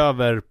man går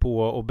över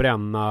på att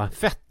bränna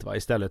fett, va,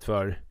 istället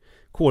för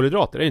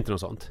kolhydrater, är det inte något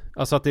sånt?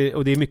 Alltså att det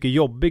är mycket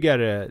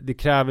jobbigare, det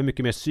kräver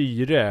mycket mer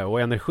syre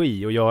och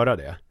energi att göra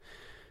det.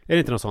 Är det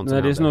inte något sånt som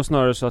Nej, händer? det är nog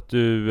snarare så att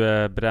du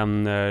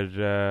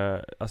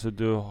bränner, alltså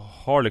du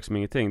har liksom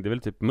ingenting. Det är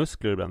väl typ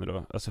muskler du bränner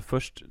då. Alltså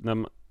först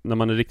när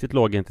man är riktigt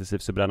lågintensiv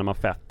så bränner man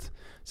fett.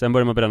 Sen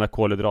börjar man bränna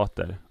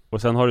kolhydrater.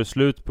 Och sen har du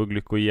slut på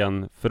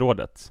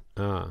glykogenförrådet.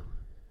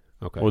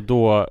 Okay. Och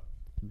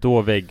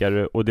då väggar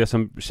du. Och det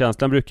som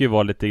känslan brukar ju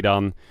vara lite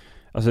grann,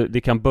 alltså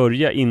det kan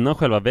börja innan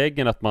själva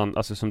väggen, att man,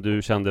 alltså som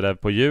du kände där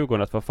på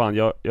Djurgården, att vad fan,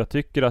 jag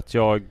tycker att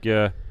jag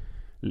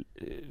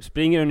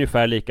springer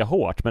ungefär lika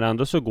hårt, men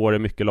ändå så går det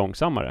mycket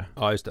långsammare.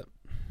 Ja, just det.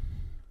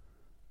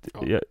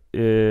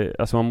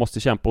 Alltså man måste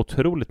kämpa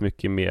otroligt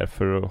mycket mer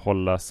för att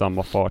hålla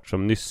samma fart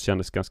som nyss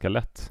kändes ganska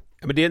lätt.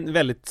 Men det är en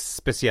väldigt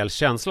speciell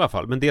känsla i alla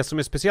fall. Men det som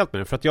är speciellt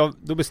med det, för att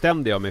då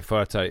bestämde jag mig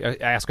för att så här,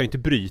 jag ska inte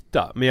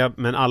bryta,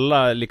 men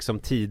alla liksom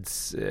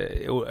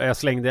jag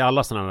slängde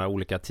alla sådana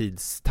olika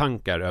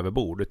tidstankar över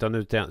bord, utan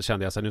nu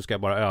kände jag så här, nu ska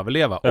jag bara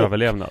överleva.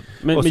 Överlevnad.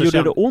 Men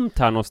gjorde det ont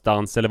här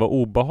någonstans, eller var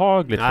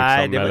obehagligt?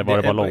 Nej, liksom, eller var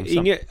det bara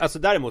långsamt? Alltså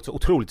däremot så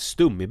otroligt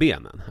stum i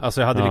benen.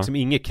 Alltså jag hade liksom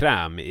ingen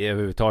kräm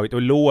överhuvudtaget,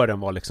 och låren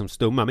var liksom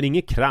stumma, men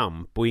ingen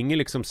kramp och ingen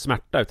liksom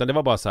smärta, utan det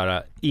var bara så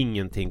här,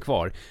 ingenting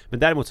kvar. Men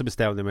däremot så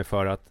bestämde jag mig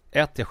för att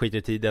 1, jag skiter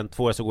i tiden,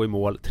 2, jag ska gå i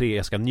mål, 3,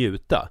 jag ska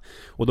njuta.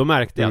 Och då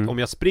märkte jag att om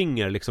jag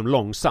springer liksom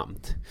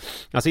långsamt,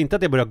 alltså inte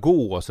att jag börjar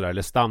gå och sådär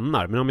eller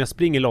stannar, men om jag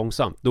springer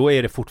långsamt, då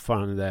är det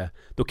fortfarande,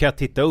 då kan jag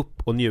titta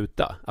upp och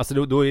njuta.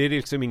 Alltså då är det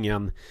liksom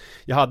ingen,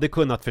 jag hade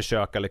kunnat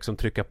försöka liksom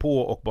trycka på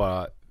och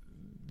bara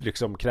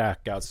liksom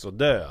kräkas och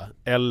dö,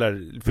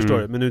 eller förstår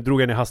du, men nu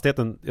drog jag ner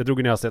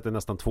hastigheten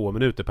nästan 2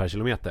 minuter per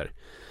kilometer.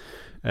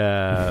 Det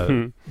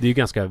är ju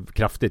ganska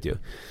kraftigt ju.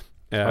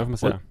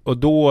 Och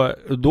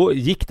då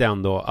gick det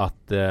ändå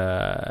att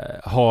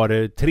ha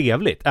det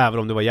trevligt, även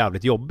om det var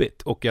jävligt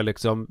jobbigt. Och jag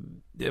liksom,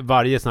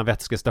 varje sån här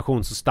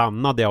vätskestation så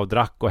stannade jag och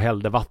drack och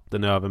hällde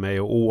vatten över mig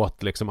och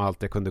åt liksom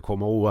allt jag kunde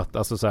komma åt.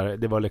 Alltså så här,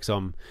 det var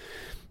liksom,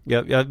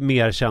 jag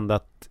mer kände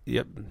att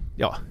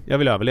jag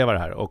vill överleva det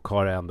här och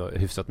ha det ändå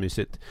hyfsat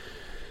mysigt.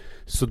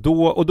 Så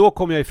då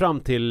kom jag ju fram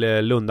till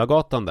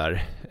Lundagatan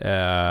där.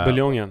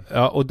 Buljongen.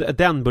 Ja, och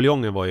den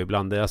buljongen var ju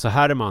bland, alltså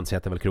Hermans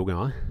heter väl krogen,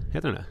 va?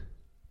 Heter den det?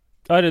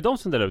 Ja, är det de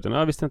som delar ut den?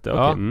 Jag visste inte.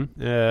 Ja,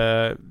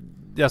 okay.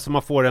 Alltså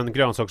man får en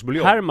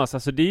grönsaksbuljong. Hermans,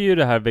 alltså det är ju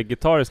det här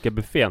vegetariska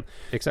buffén.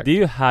 Exakt. Det är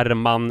ju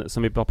Herman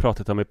som vi har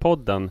pratat om i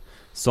podden,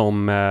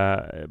 som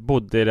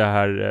bodde i det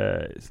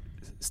här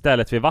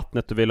stället vid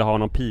vattnet och ville ha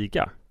någon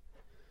piga.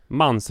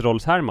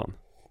 Mansrolls-Herman.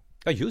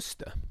 Ja, just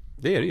det.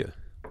 Det är det ju.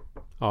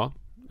 Ja.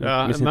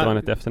 Jag visste inte vad han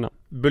hette efternamn.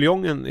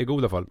 Buljongen är god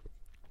i alla fall.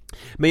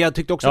 Men jag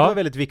tyckte också att det var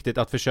väldigt viktigt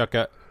att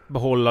försöka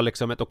behålla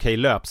liksom ett okej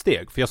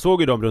löpsteg. För jag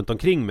såg ju dem runt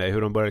omkring mig,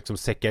 hur de började liksom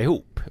säcka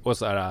ihop. Och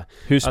så här,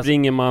 hur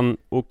springer man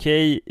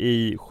okej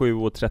i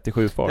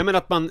 7:37 fart? Jag menar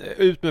att man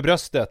ut med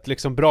bröstet,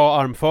 liksom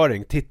bra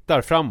armföring,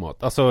 tittar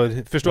framåt. Alltså,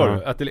 förstår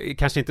du? Att det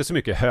kanske inte så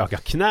mycket höga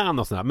knän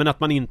och sådär, men att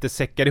man inte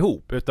säckar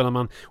ihop, utan att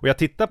man, och jag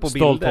tittar på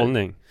stolt bilder.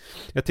 Hållning.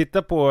 Jag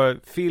tittar på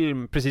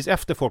film precis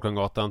efter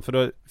Folkungagatan, för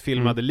då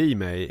filmade Li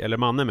mig, eller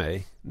Manne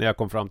mig, när jag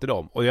kom fram till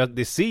dem. Och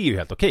det ser ju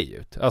helt okej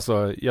ut.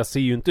 Alltså, jag ser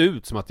ju inte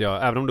ut som att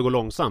även om det går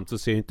långsamt, så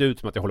ser det inte ut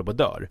som att jag håller på att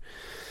dör.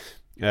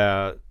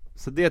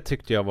 Så det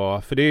tyckte jag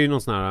var, för det är ju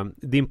någon sån här,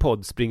 din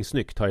podd Spring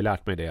snyggt har ju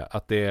lärt mig det,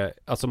 att det,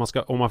 alltså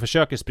om man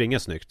försöker springa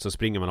snyggt så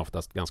springer man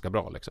oftast ganska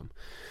bra liksom.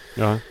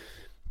 Ja,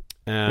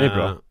 det är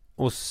bra.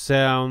 Och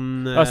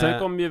sen sen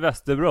kom ju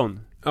Västerbron.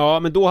 Ja,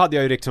 men då hade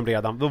jag ju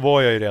liksom då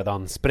var jag ju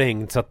redan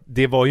sprängd, så att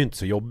det var ju inte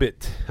så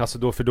jobbigt.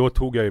 Alltså för då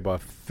tog jag ju bara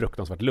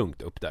fruktansvärt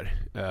lugnt upp där.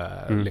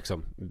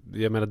 Liksom,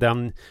 jag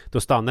menar då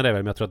stannade jag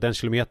väl, men jag tror att den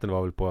kilometern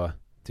var väl på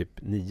typ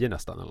 9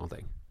 nästan eller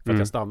någonting. För att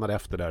jag stannade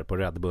efter där på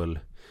Red Bull.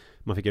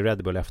 Man fick ju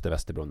Red Bull efter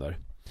Västerbron där.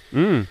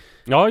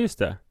 Ja, just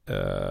det.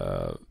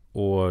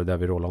 Och där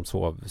vi Roland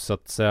sov. Så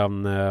att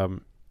sen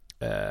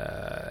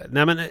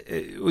Nej men,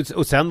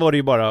 och sen var det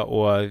ju bara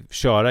att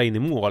köra in i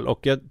mål.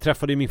 Och jag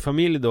träffade min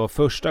familj då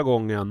första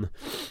gången.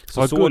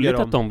 Så såg gulligt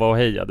att de var och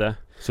hejade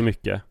så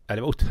mycket. Ja,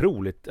 det var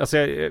otroligt. Alltså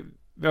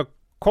jag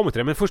kommer till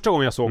det, men första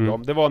gången jag såg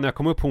dem, det var när jag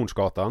kom upp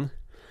Hornsgatan.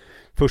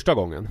 Första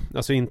gången.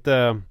 Alltså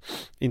inte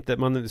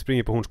man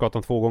springer på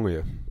Hornsgatan 2 gånger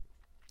ju.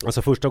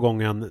 Alltså första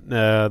gången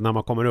när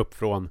man kommer upp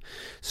från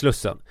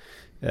Slussen.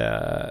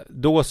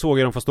 Då såg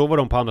jag dem, fast då var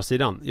de på andra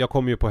sidan. Jag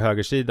kom ju på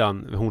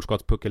högersidan,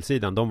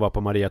 Hornsgatspuckelsidan. De var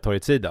på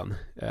Mariatorget-sidan.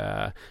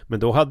 Men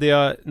då hade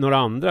jag några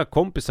andra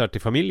kompisar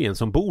till familjen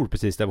som bor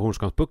precis där vid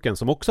Hornsgatspuckeln,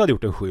 som också hade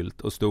gjort en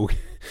skylt och stod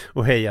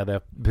och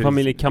hejade.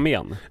 Familjen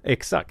Kamén.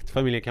 Exakt,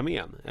 familjen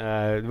Kamén.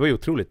 Det var ju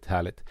otroligt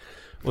härligt.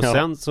 Och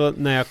sen så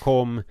när jag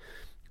kom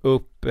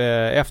upp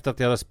efter att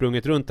jag hade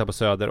sprungit runt här på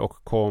Söder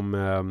och kom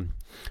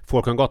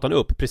Folkungagatan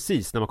upp,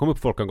 precis när man kom upp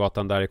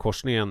Folkungagatan där i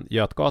korsningen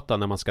Götgatan,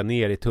 när man ska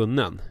ner i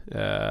tunneln,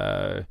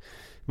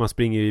 man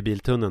springer ju i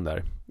biltunneln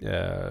där,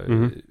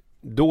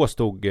 då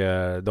stod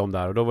de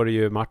där, och då var det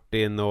ju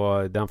Martin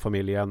och den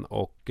familjen,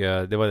 och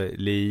det var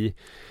Li,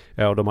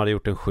 och de hade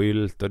gjort en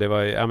skylt, och det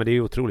var, ja men det är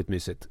ju otroligt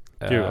mysigt.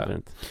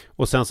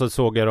 Och sen så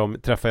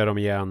träffade jag dem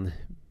igen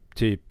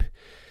typ.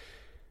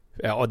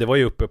 Ja, det var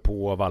ju uppe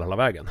på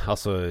Valhallavägen,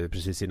 alltså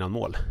precis innan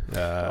mål.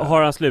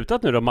 Har han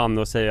slutat nu då,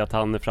 Manne, och säger att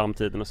han är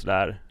framtiden och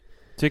sådär?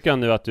 Tycker han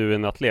nu att du är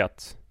en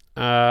atlet?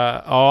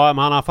 Ja, men han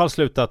har i alla fall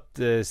slutat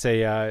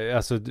säga,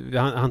 alltså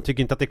han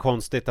tycker inte att det är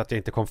konstigt att jag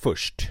inte kom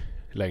först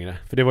längre.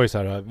 För det var ju så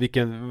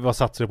här, vad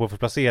satsar du på för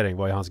placering,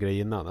 var ju hans grej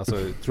innan. Alltså,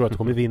 tror att du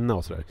kommer vinna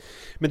och sådär.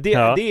 Men det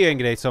är en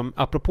grej som,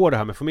 apropå det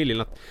här med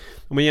familjen, att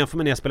om man jämför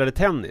med när jag spelade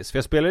tennis, för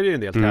jag spelade ju en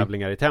del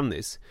tävlingar i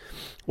tennis,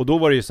 och då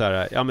var det ju så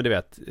här, ja men du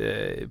vet,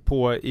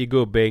 i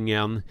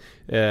Gubbängen,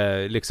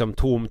 liksom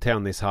tom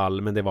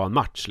tennishall, men det var en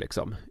match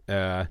liksom.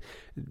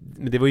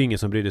 Men det var ju ingen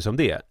som brydde sig om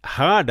det.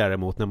 Här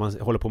däremot, när man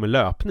håller på med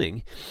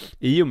löpning,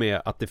 i och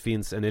med att det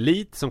finns en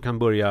elit som kan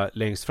börja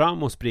längst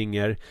fram och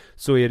springer,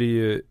 så är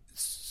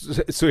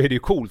det ju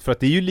coolt, för att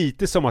det är ju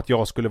lite som att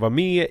jag skulle vara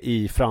med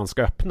i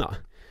Franska öppna.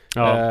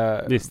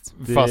 Ja, visst.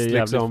 Det fast är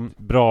liksom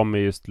bra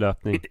med just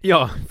löpning.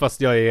 Ja,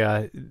 fast jag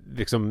är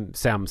liksom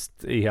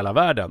sämst i hela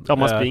världen. Ja,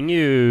 man springer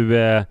ju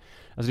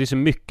alltså det är så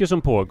mycket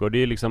som pågår. Det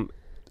är liksom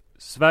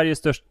Sveriges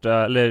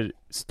största, eller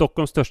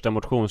Stockholms största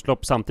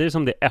motionslopp, samtidigt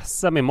som det är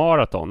SM i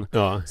maraton.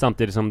 Ja.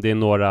 Samtidigt som det är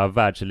några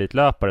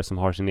världselitlöpare som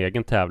har sin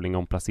egen tävling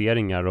om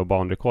placeringar och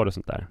banrekord och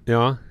sånt där.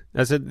 Ja.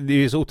 Alltså det är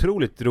ju så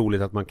otroligt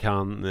roligt att man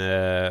kan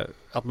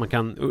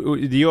och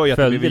det gör ju att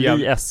följde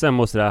vi SM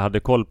och sådär, hade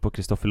koll på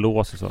Kristoffer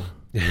Lås och så.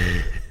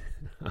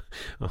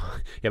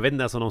 Jag vet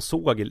inte ens om de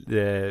såg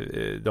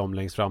dem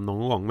längst fram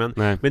någon gång,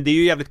 men det är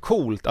ju jävligt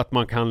coolt att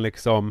man kan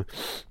liksom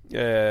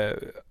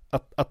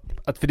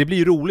att för det blir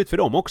ju roligt för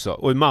dem också.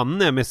 Och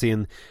Manne med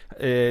sin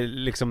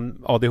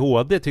liksom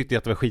ADHD tyckte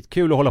att det var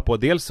skitkul att hålla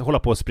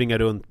på och springa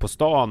runt på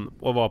stan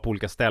och vara på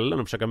olika ställen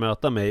och försöka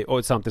möta mig,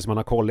 och samtidigt som man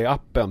har koll i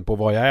appen på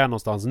var jag är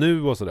någonstans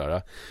nu och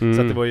sådär.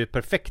 Så att det var ju ett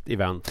perfekt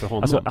event för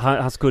honom. Alltså,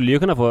 han skulle ju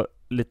kunna få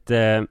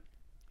lite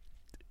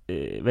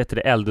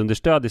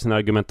eldunderstöd i sin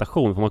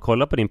argumentation. Får man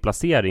kolla på din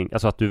placering,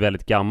 alltså att du är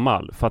väldigt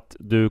gammal, för att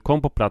du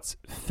kom på plats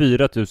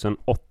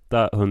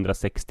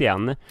 4861.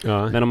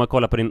 Men om man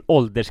kollar på din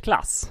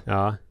åldersklass,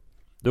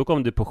 då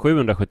kom du på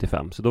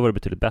 775, så då var det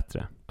betydligt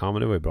bättre. Ja,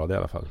 men det var ju bra det i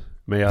alla fall.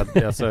 Men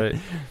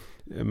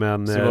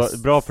men så det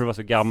var bra för att vara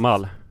så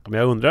gammal. Men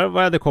jag undrar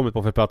vad jag hade kommit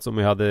på för plats om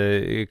jag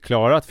hade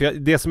klarat, för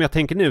det som jag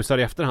tänker nu så här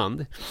i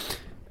efterhand,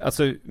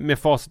 alltså med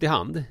facit i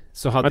hand,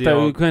 så hade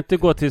du kan inte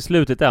gå till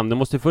slutet än. Du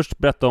måste först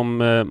berätta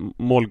om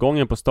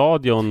målgången på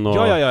stadion och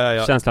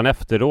känslan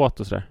efteråt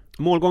och sådär.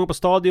 Målgången på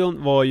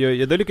stadion var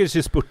ju, då lyckades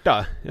jag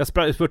spurta. Jag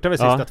spurtade vid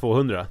sista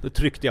 200. Då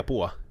tryckte jag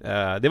på.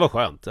 Det var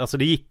skönt. Alltså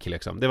det gick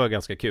liksom. Det var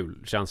ganska kul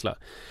känsla.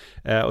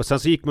 Och sen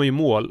så gick man ju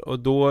mål, och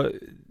då,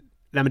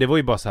 nej men det var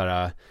ju bara så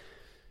här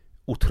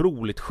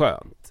otroligt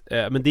skönt.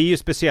 Men det är ju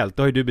speciellt,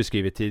 det har ju du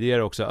beskrivit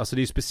tidigare också. Alltså det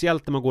är ju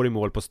speciellt när man går i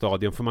mål på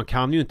stadion, för man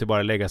kan ju inte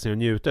bara lägga sig och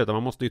njuta, utan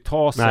man måste ju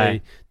ta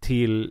sig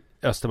till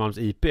Östermalms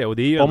IP, och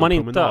det är ju om man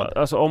inte,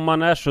 alltså om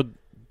man är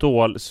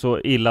så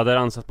illa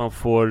däran så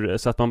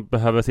att man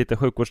behöver sitta i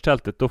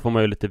sjukvårdstältet, då får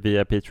man ju lite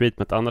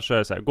VIP-treatment. Annars är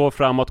det så här, gå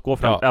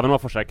framåt, även om man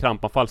får så här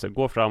krampanfall, så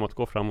gå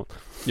framåt.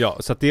 Ja,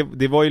 så att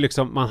det var ju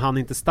liksom, man hann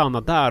inte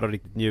stanna där och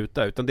riktigt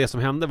njuta, utan det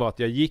som hände var att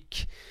jag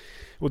gick,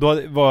 och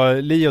då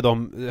var Li och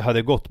de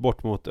hade gått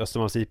bort mot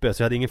Östermalms IP,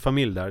 så jag hade ingen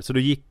familj där. Så då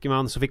gick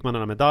man, så fick man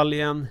den här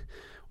medaljen,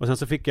 och sen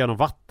så fick jag någon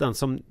vatten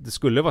som det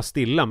skulle vara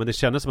stilla, men det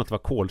kändes som att det var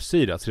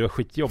kolsyrat, så det var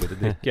skitjobbigt att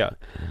dricka.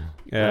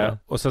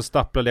 Och så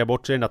stapplade jag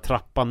bort sig den där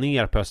trappan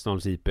ner på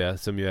Östermalms IP,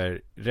 som ju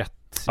är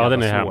rätt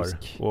den är svår.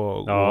 Hemsk.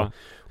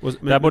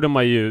 Där borde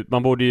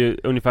man borde ju,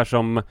 ungefär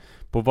som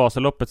på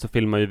Vasaloppet, så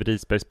filmar ju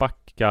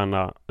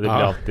Risbergsbackarna, och det blir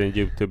alltid en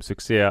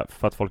YouTube-succé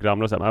för att folk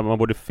ramlar och så här. Man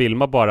borde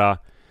filma bara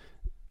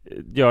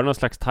göra någon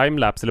slags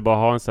timelapse eller bara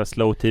ha en sån här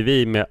slow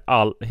tv med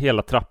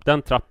hela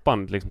den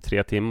trappan liksom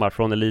 3 timmar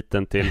från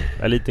eliten till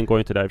eliten går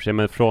ju inte där i och för sig,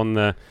 men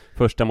från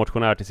första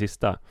motionär till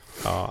sista.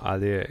 Ja,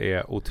 det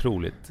är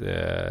otroligt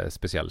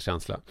speciell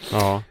känsla.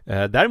 Ja.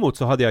 Däremot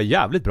så hade jag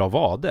jävligt bra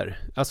vader.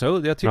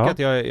 Alltså jag tycker att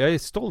jag är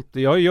stolt.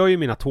 Jag gör ju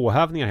mina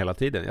tåhävningar hela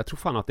tiden. Jag tror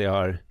fan att det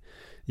har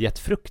gett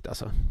frukt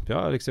alltså.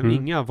 Jag har liksom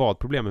inga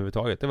vadproblem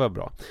överhuvudtaget. Det var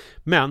bra.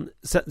 Men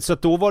så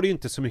att då var det ju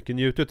inte så mycket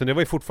njut, utan det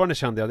var ju fortfarande,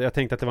 kände jag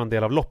tänkte att det var en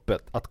del av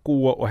loppet att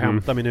gå och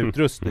hämta min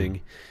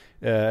utrustning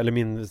eller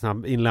min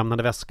sån här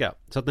inlämnande väska.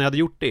 Så att när jag hade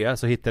gjort det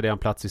så hittade jag en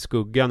plats i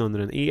skuggan under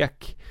en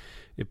ek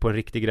på en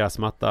riktig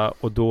gräsmatta,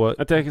 och då...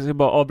 Jag ska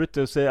bara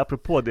avbryta och säga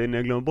apropå det när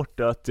jag glömmer bort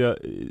det, att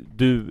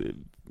du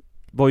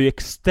var ju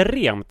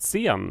extremt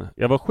sen.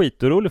 Jag var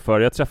skitorolig för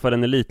det. Jag träffade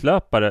en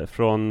elitlöpare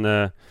från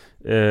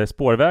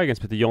spårvägen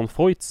som heter John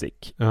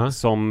Foytzik,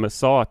 som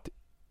sa att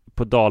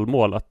på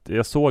dalmål att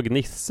jag såg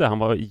Nisse, han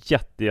var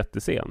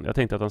jättesen. Jag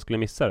tänkte att han skulle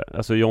missa det.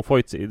 Alltså John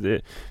Foytzik,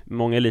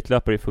 många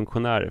elitlöpare är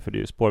funktionärer, för det är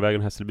ju spårvägen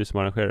och Hässelby som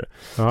arrangerar.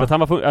 Så att han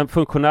var en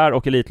funktionär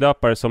och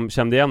elitlöpare som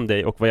kände igen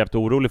dig och var jävligt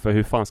orolig för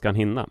hur fan ska han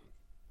hinna.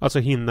 Alltså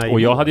hinna innan,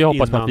 och jag hade ju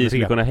hoppats på att vi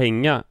skulle kunna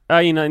hänga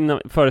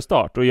innan före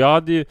start. Och jag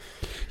hade ju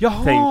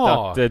tänkt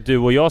att du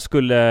och jag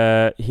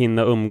skulle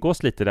hinna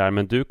umgås lite där,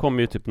 men du kom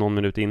ju typ någon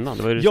minut innan.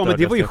 Det var ju men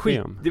det var ju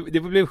skit. Det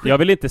blev skit. Jag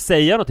vill inte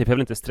säga något, för jag vill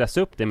inte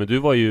stressa upp det, men du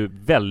var ju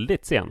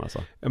väldigt sen alltså.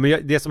 Ja,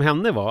 men det som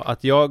hände var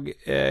att jag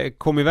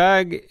kom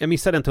iväg, jag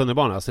missade en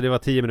tunnelbana, så det var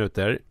 10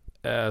 minuter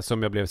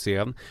som jag blev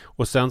sen.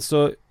 Och sen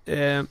så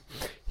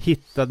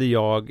hittade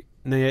jag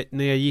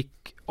när jag gick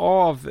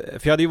av,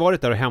 för jag hade ju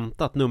varit där och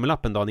hämtat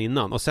nummerlappen dagen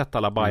innan och sett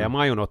alla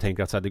bajamajorna och tänkt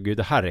att så här, gud,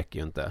 det här räcker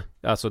ju inte.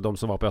 Alltså de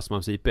som var på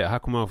Östermalms IP, här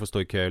kommer man få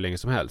stå i kö hur länge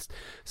som helst.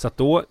 Så att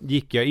då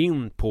gick jag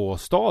in på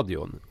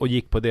stadion och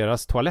gick på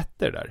deras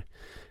toaletter där.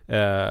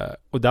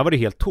 Och där var det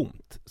helt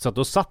tomt. Så att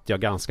då satt jag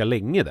ganska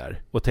länge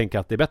där och tänkte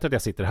att det är bättre att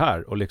jag sitter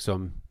här och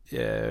liksom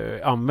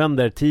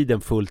använder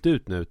tiden fullt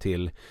ut nu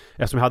till,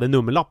 eftersom jag hade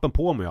nummerlappen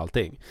på mig och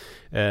allting.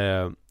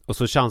 Och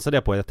så chansade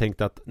jag på att jag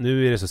tänkte att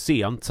nu är det så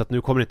sent så att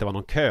nu kommer det inte vara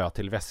någon kö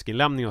till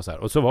väskinlämning och så här.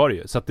 Och så var det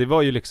ju. Så att det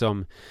var ju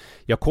liksom,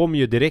 jag kom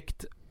ju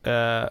direkt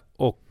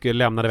och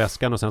lämnade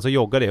väskan och sen så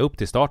joggade jag upp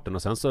till starten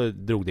och sen så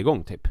drog det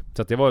igång typ.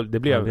 Så att det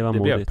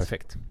blev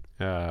perfekt.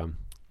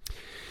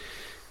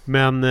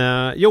 Men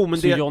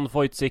så John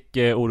Foytzik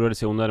oroade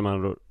sig onödigt med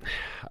andra.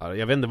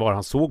 Jag vet inte var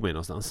han såg mig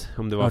någonstans.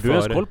 Om det var har du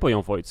ens koll på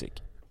John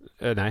Foytzik?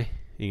 Nej.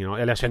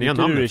 Eller jag känner igen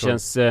namnet.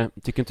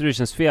 Tycker inte du det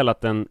känns fel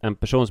att en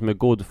person som är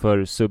god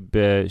för sub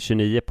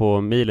 29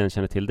 på milen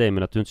känner till dig,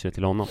 men att du inte känner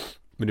till honom?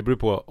 Men det beror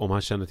på om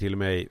han känner till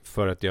mig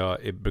för att jag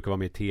brukar vara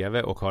med i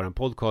tv och har en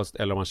podcast,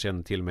 eller om han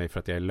känner till mig för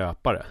att jag är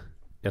löpare.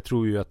 Jag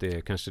tror ju att det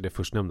är kanske det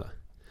förstnämnda.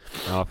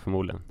 Ja,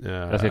 förmodligen.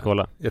 Jag ska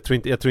kolla. Jag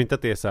tror inte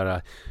att det är så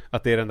här,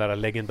 att det är den där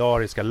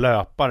legendariska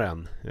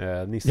löparen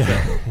Nisse.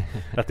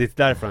 Att det är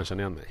därför han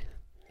känner igen mig.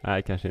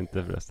 Nej, kanske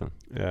inte förresten.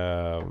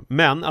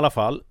 Men i alla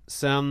fall,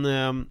 sen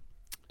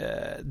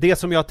det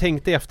som jag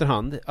tänkte i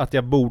efterhand att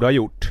jag borde ha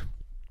gjort,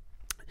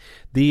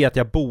 det är att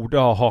jag borde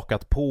ha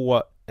hakat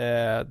på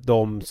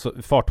de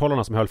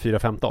farthållarna som höll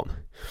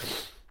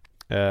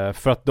 4.15.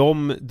 För att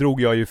de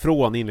drog jag ju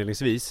från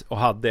inledningsvis och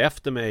hade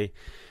efter mig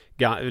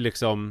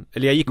liksom,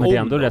 eller jag gick om. Men det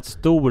är ändå rätt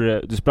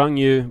stor. Du sprang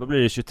ju, vad blir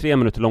det, 23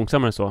 minuter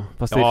långsammare så.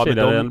 Fast ja, det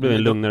blev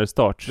en lugnare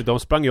start. De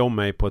sprang ju om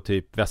mig på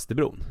typ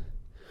Västerbron.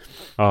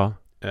 Ja.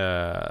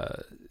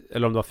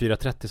 Eller om det var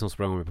 4.30 som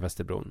sprang om mig på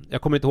Västerbron.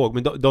 Jag kommer inte ihåg,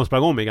 men de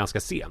sprang om mig ganska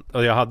sent.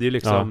 Och jag hade ju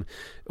liksom,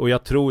 och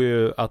jag tror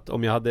ju att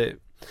om jag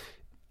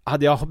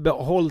hade jag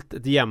behållit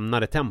ett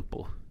jämnare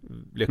tempo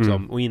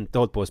liksom, och inte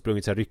hållit på och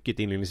sprungit så här ryckigt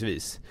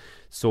inledningsvis,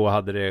 så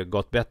hade det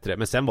gått bättre.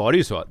 Men sen var det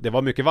ju så, det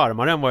var mycket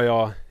varmare än vad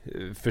jag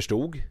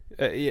förstod.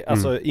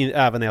 Alltså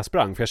även när jag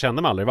sprang, för jag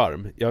kände mig aldrig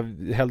varm.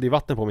 Jag hällde ju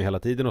vatten på mig hela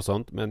tiden och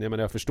sånt, men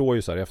jag förstår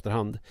ju så här i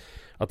efterhand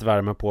att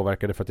värmen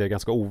påverkade, för att jag är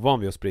ganska ovan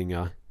vid att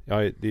springa. Jag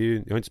har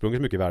inte sprungit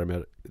så mycket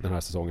värme den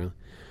här säsongen.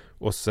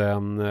 Och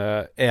sen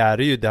är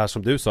det ju det här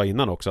som du sa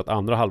innan också, att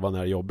andra halvan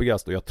är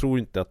jobbigast. Och jag tror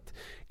inte att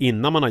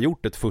innan man har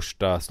gjort ett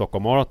första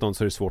Stockholm Marathon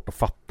så är det svårt att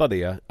fatta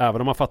det.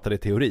 Även om man fattar det i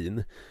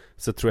teorin,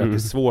 så tror jag att det är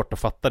svårt att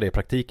fatta det i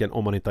praktiken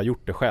om man inte har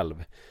gjort det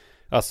själv.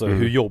 Alltså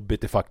hur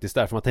jobbigt det faktiskt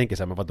är. För man tänker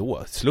så här, men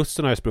vadå?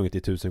 Slussen har jag sprungit i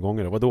 1000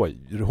 gånger. Och vadå?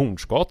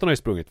 Hornsgatan har jag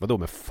sprungit. Vadå?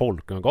 Men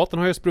Folkungagatan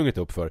har jag sprungit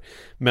upp för.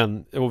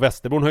 Och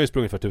Västerbron har jag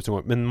sprungit för 1000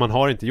 gånger. Men man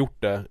har inte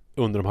gjort det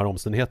under de här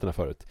omständigheterna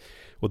förut.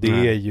 Och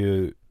det är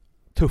ju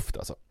tufft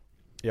alltså.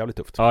 Jävligt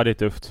tufft. Ja, det är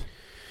tufft.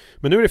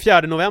 Men nu är det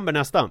 4 november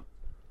nästa.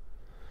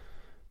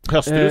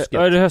 Höstrusket.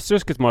 Är det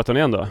höstrusket maraton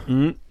igen då?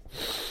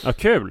 Ja,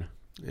 kul.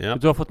 Ja.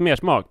 Du har fått mer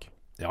smak.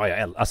 Ja, jag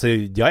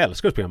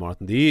älskar att springa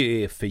maraton.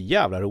 Det är för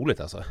jävla roligt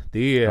alltså.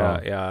 Det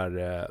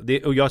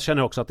är och jag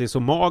känner också att det är så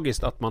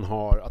magiskt att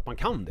man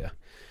kan det.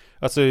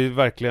 Alltså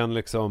verkligen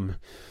liksom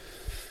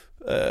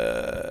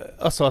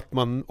alltså att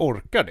man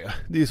orkar det.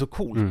 Det är så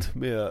coolt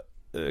med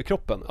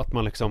kroppen att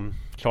man liksom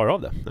klarar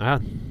av det.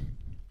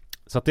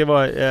 Så att det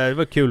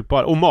var kul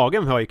och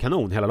magen var ju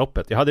kanon hela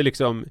loppet.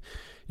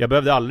 Jag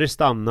behövde aldrig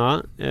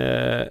stanna.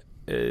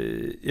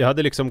 jag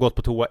hade liksom gått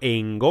på toa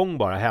en gång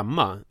bara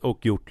hemma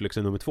och gjort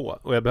liksom nummer 2.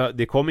 Och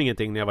det kom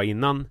ingenting när jag var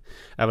innan,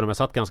 även om jag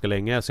satt ganska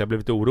länge, så jag blev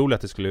lite orolig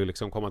att det skulle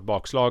liksom komma ett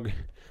bakslag.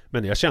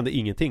 Men jag kände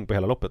ingenting på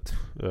hela loppet.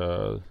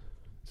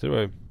 Så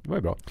det var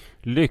ju bra.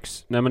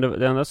 Lyx. Nej, men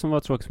det enda som var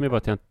tråkigt för mig var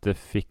att jag inte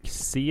fick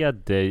se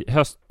dig.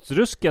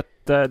 Höstrusket,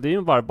 det är ju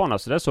en varvbana,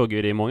 så där såg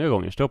jag det många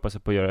gånger. Så jag hoppas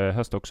jag på att göra det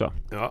höst också.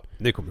 Ja,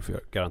 det kommer du få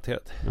göra,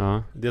 garanterat.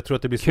 Ja. Jag tror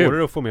att det blir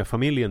svårare att få med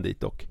familjen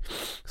dit och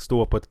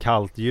stå på ett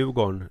kallt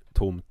Djurgården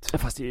tomt.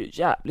 Fast det är ju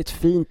jävligt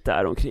fint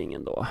där omkring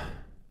ändå.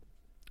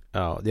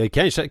 Ja, det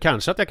är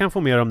kanske att jag kan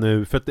få med dem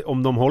nu. För att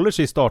om de håller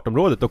sig i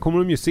startområdet, då kommer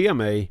de ju se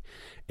mig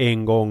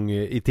en gång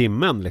i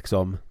timmen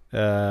liksom.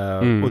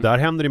 Och där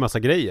händer det massa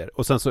grejer.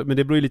 Och sen så, men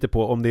det beror ju lite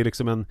på om det är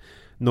liksom en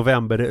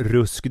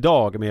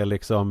novemberruskdag med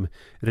liksom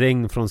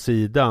regn från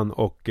sidan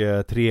och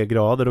 3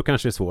 grader, då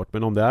kanske det är svårt.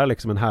 Men om det är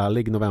liksom en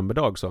härlig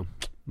novemberdag, så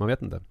man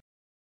vet inte.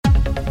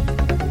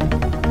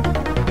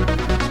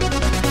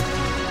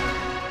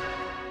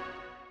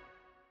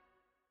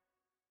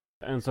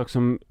 En sak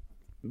som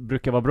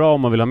brukar vara bra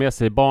om man vill ha med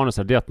sig barn och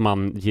så här, det är att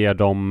man ger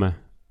dem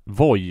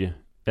voj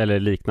eller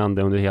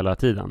liknande under hela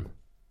tiden.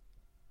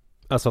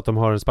 Alltså att de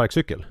har en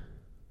sparkcykel?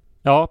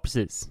 Ja,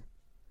 precis.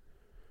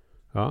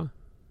 Ja,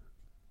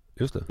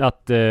 just det.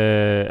 Att,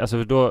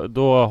 alltså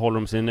då håller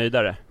de sig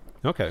nöjdare.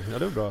 Okej, ja,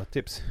 det är bra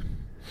tips.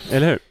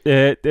 Eller hur?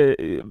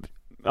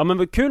 Ja, men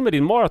vad kul med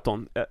din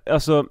maraton.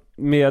 Alltså,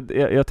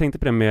 jag tänkte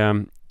på det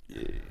med...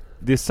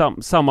 Det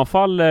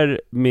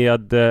sammanfaller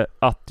med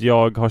att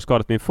jag har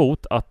skadat min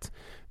fot, att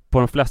på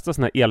de flesta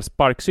såna här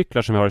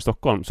elsparkcyklar som vi har i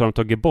Stockholm så har de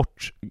tagit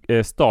bort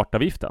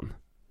startavgiften.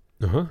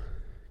 Uh-huh.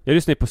 Jag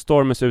lyssnade på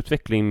Stormens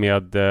utveckling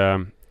med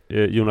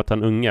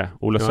Jonathan Unge,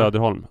 Ola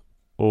Söderholm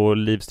och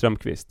Liv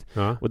Strömqvist.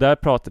 Ja. Och där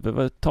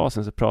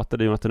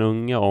pratade Jonathan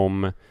Unge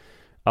om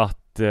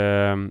att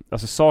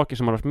alltså saker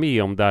som man har varit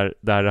med om där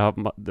det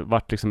har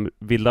varit liksom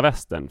vilda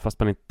västern, fast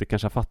man inte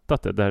kanske har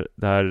fattat det, där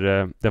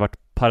det har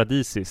varit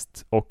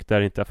paradisiskt och där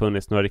det inte har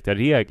funnits några riktiga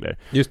regler.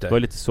 Just det. Det var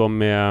lite som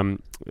med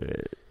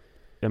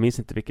jag minns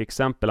inte vilka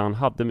exempel han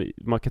hade.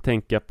 Man kan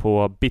tänka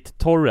på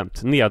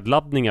BitTorrent,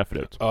 nedladdningar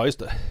förut. Ja, just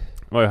det.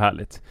 Det var ju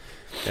härligt.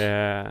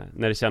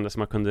 När det kändes som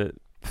man kunde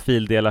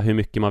fildela hur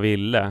mycket man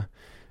ville.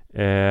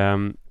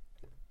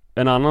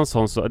 En annan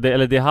sån,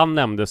 det han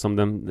nämnde som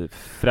den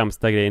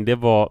främsta grejen, det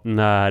var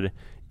när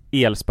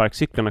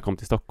elsparkcyklarna kom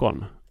till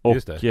Stockholm. Och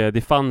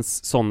det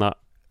fanns såna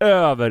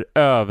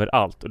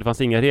överallt. Och det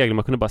fanns inga regler,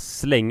 man kunde bara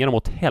slänga dem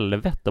åt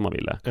helvete om man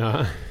ville.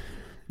 Ja.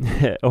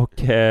 Och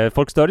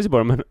folk störde sig på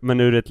dem, men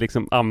ur ett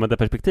liksom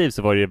användarperspektiv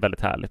så var det ju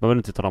väldigt härligt. Man ville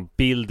inte ta någon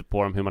bild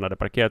på dem hur man hade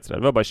parkerat så där.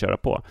 Det var bara att köra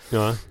på.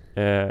 Ja.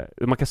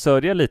 Man kan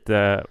sörja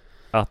lite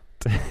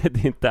att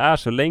det inte är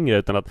så längre,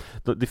 utan att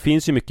det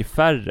finns ju mycket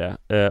färre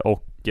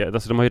och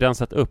alltså de har ju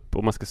rensat upp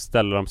och man ska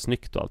ställa dem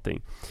snyggt och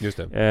allting. Just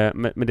det.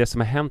 Men det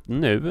som har hänt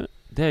nu,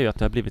 det är ju att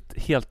det har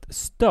blivit helt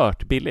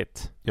stört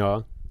billigt.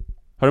 Ja.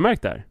 Har du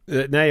märkt det här?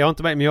 Nej, jag har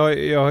inte märkt, men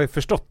jag har ju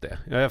förstått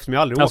det. Eftersom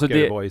jag aldrig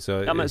åker Voi, så...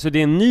 Ja, men så det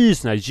är en ny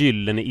sån här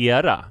gyllene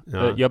era.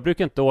 Ja. Jag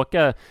brukar inte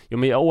åka...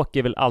 men jag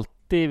åker väl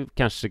alltid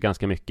kanske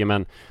ganska mycket,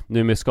 men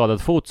nu med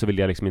skadad fot så vill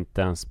jag liksom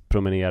inte ens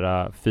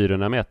promenera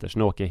 400 meter, så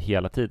nu åker jag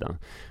hela tiden.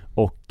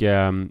 Och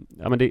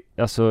men det,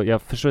 alltså,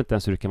 jag förstår inte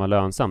ens hur det kan vara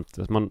lönsamt.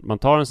 Alltså, man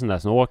tar en sån där,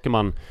 så åker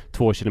man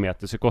 2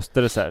 kilometer så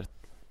kostar det så här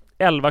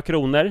 11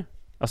 kronor.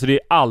 Alltså det är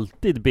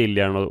alltid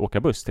billigare än att åka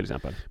buss till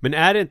exempel. Men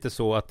är det inte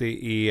så att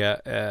det är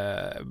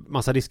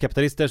massa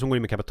riskkapitalister som går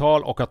in med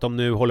kapital och att de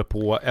nu håller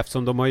på,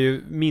 eftersom de har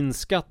ju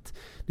minskat,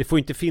 det får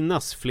inte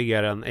finnas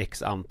fler än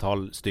x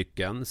antal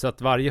stycken, så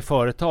att varje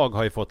företag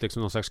har ju fått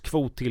liksom någon slags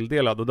kvot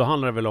tilldelad, och då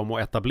handlar det väl om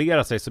att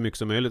etablera sig så mycket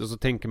som möjligt, och så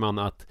tänker man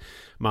att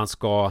man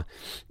ska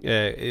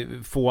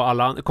få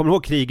alla, kommer du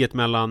ihåg kriget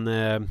mellan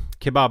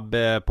kebab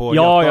på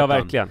Götgatan? Ja,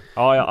 verkligen.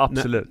 Ja,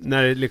 absolut.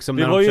 När liksom,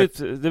 det var ju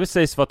det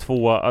sägs vara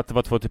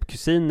två typ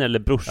kusiner eller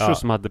brorsor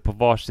som hade på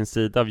varsin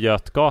sida av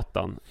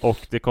Götgatan,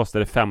 och det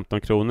kostade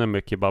 15 kronor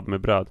med kebab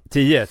med bröd.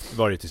 10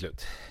 var det till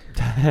slut.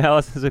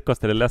 Ja, så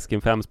kostade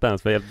läsken 5 spänn,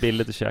 så var det helt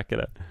billigt att käka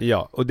det.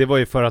 Ja, och det var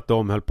ju för att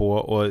de höll på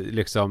och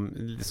liksom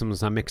som en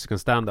sån här Mexican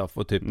standoff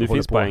och typ nu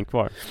finns bara en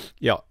kvar.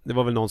 Ja, det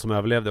var väl någon som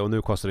överlevde, och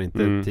nu kostar det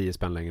inte 10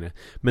 spänn längre.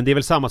 Men det är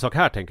väl samma sak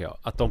här, tänker jag,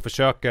 att de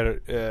försöker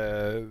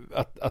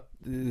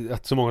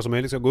att så många som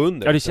möjligt ska gå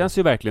under. Ja, det känns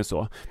ju verkligen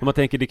så. Men man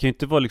tänker, det kan ju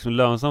inte vara liksom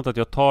lönsamt att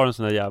jag tar en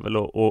sån här jävel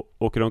och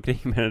åker omkring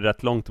med den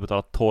rätt långt och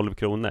betalar 12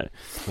 kronor.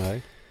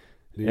 Nej.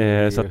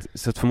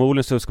 Så att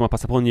förmodligen så ska man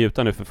passa på att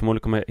njuta nu, för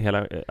förmodligen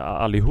kommer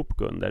allihop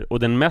gå under. Och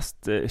den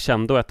mest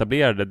kända och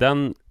etablerade,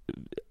 den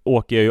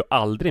åker jag ju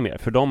aldrig mer,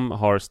 för de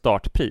har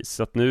startpris.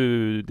 Så att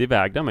nu, det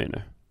vägrar man ju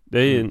nu. Det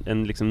är ju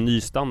en liksom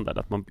ny standard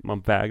att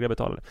man vägrar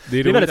betala det.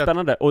 Det är väldigt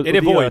spännande. Och är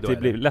det Voi då? Det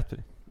blir lätt.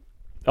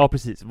 Ja,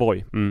 precis.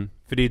 Voi.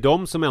 För det är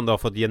de som ändå har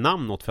fått ge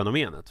namn åt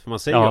fenomenet. För man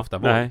säger ju ofta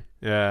Voi.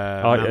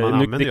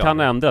 Det kan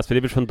ändras, för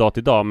det blir från dag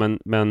till dag.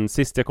 Men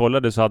sist jag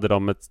kollade så hade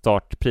de ett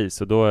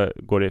startpris, och då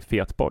går det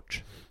fet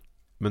bort.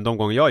 Men de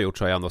gånger jag har gjort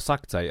så har jag ändå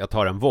sagt så här, jag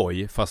tar en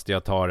Voi, fast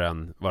jag tar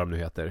en, vad de nu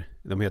heter.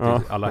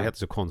 Alla heter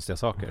så konstiga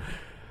saker.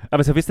 Ja,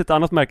 men så finns det ett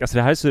annat märke. Alltså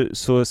det här är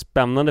så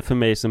spännande för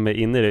mig som är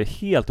inne i det.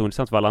 Helt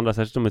ointressant för alla andra,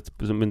 särskilt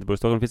som inte bor i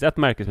Stockholm. Det finns ett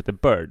märke som heter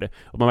Bird.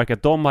 Och man märker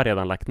att de har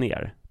redan lagt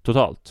ner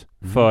totalt.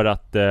 För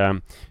att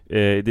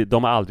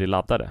de är aldrig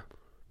laddade.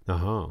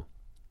 Jaha.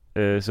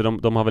 Så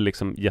de har väl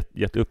liksom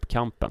gett upp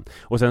kampen.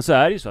 Och sen så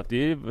är det ju så att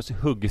det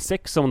är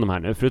huggsex som de här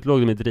nu. Förut låg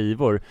de i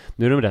drivor.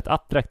 Nu är de rätt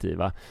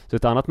attraktiva. Så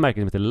ett annat märke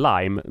som heter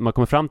Lime, man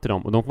kommer fram till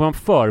dem och de kommer man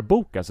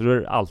förboka. Så då är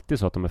det alltid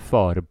så att de är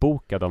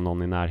förbokade av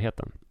någon i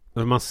närheten.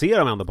 Men man ser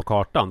dem ändå på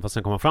kartan, fast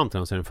sen kommer man fram till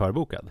dem så är den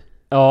förbokad.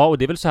 Ja, och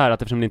det är väl så här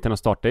att eftersom det inte är någon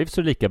startavgift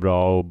så är det lika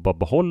bra att bara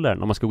behålla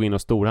den. Om man ska gå in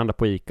och storhandla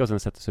på ICA och sen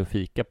sätta sig och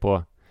fika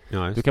på...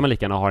 Ja, då kan man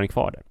lika gärna ha den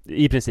kvar där.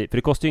 I princip, för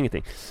det kostar ju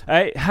ingenting.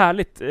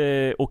 Härligt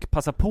och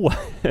passa på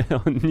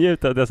och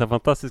njuta av dessa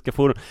fantastiska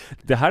fordon.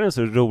 Det här är en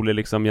så rolig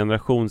liksom,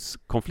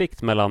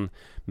 generationskonflikt mellan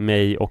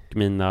mig och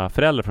mina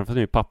föräldrar, framförallt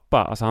min pappa.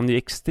 Alltså han är ju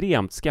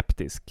extremt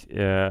skeptisk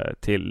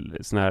till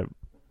såna här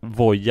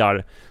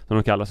vojar som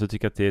de kallas, och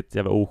tycker att det är ett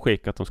jävla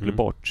oskick att de skulle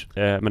bort.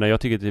 Men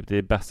jag tycker typ det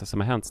är det bästa som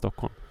har hänt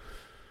Stockholm.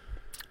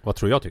 Vad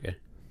tror jag tycker?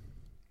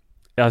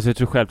 Alltså jag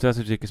tror själv att jag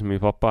tycker som min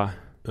pappa.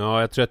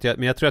 Ja, jag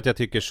tror att jag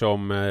tycker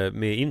som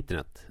med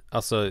internet.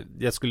 Alltså,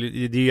 det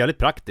är ju jävligt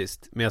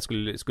praktiskt. Men jag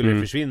skulle det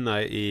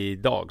försvinna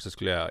idag så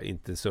skulle jag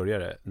inte sörja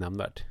det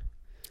nämnvärt.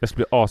 Jag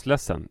skulle bli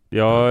asledsen.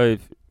 Jag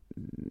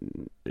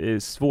är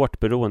svårt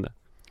beroende.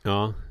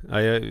 Ja,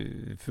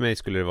 för mig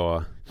skulle det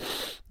vara...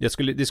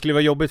 Det skulle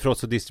vara jobbigt för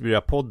oss att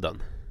distribuera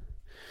podden.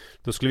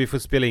 Då skulle vi få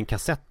spela in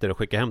kassetter och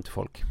skicka hem till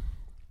folk.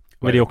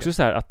 Men det är också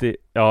så här att det...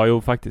 Ja,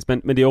 jo faktiskt.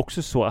 Men det är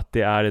också så att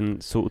det är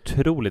en så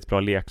otroligt bra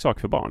leksak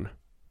för barn.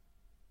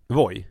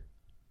 Voi?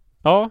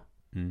 Ja.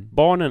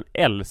 Barnen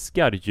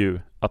älskar ju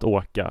att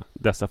åka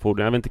dessa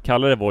fordon. Jag vill inte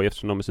kalla det Voi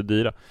eftersom de är så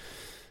dyra.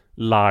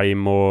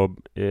 Lime och...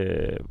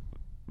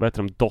 vad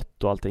heter de?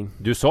 Dot och allting.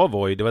 Du sa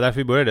Voi, det var därför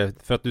vi började.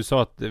 För att du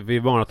sa att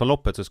vid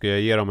maratonloppet så ska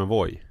jag ge dem en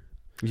Voi.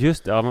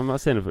 Just det, ja men man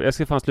säger nu. Jag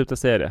ska fan sluta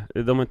säga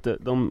det. De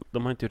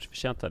har inte gjort sig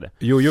förtjänta det.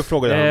 Jag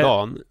frågade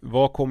häromdagen,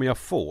 vad kommer jag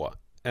få?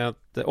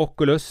 Ett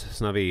Oculus,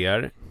 såna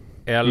VR,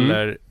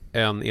 eller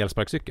en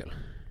elsparkcykel?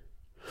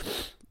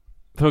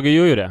 Frågar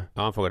ju det?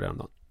 Ja, han frågade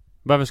häromdagen.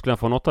 Varför skulle han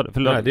få något av det?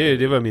 Nej,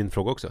 det var min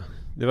fråga också.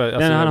 Det var,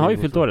 nej, han har ju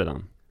fyllt år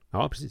redan.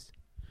 Ja, precis.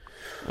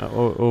 Ja,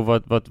 och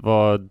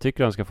vad tycker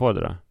du han ska få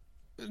det då?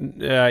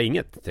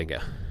 Inget, tänker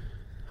jag.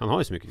 Han har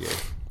ju så mycket grejer.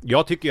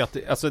 Jag tycker ju att,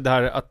 alltså det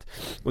här att,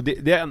 och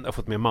det har jag ändå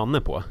fått med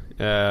mannen på,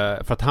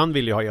 för att han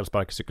ville ju ha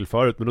elsparkcykel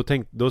förut, men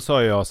då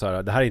sa jag så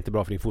här: det här är inte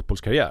bra för din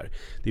fotbollskarriär.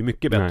 Det är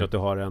mycket bättre att du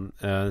har en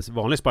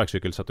vanlig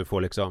sparkcykel så att du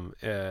får liksom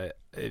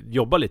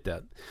jobba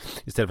lite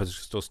istället för att du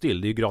ska stå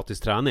still. Det är ju gratis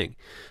träning.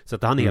 Så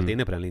att han är helt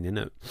inne på den linjen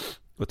nu.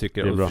 Och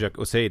tycker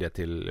och säger det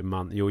till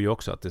Jojo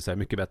också, att det är så här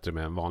mycket bättre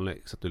med en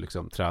vanlig, så att du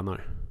liksom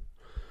tränar.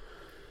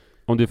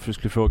 Om du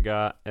skulle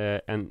fråga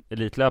en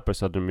elitlöpare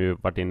så hade de ju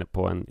varit inne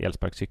på en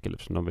elsparkcykel,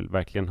 eftersom de vill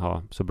verkligen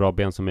ha så bra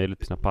ben som möjligt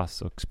på sina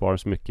pass och spara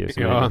så mycket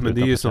som möjligt. Ja, men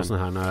det är ju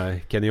sådana här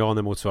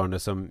kenyaner motsvarande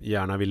som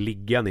gärna vill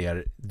ligga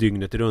ner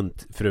dygnet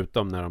runt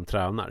förutom när de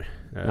tränar.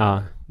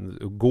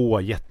 Och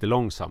gå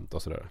jättelångsamt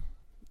och sådär.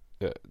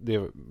 Det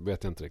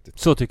vet jag inte riktigt.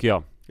 Så tycker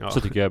jag. Ja.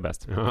 Så tycker jag är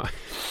bäst. Ja.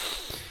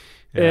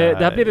 Det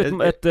här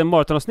blev ett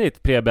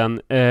maratonavsnitt,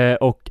 Preben,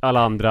 och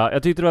alla andra.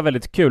 Jag tyckte det var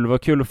väldigt kul. Det var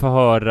kul att få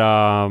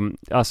höra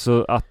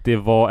alltså, att det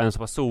var en så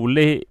pass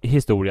solig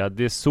historia.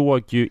 Det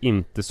såg ju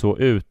inte så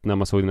ut när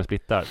man såg dina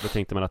splittar. Då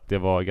tänkte man att det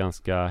var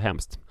ganska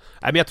hemskt.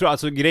 Nej, men jag tror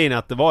alltså grejen är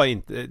att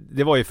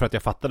det var ju för att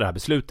jag fattade det här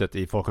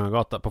beslutet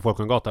på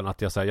Folkungagatan,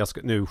 att jag sa,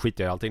 nu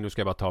skiter jag i allting, nu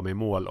ska jag bara ta mig i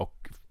mål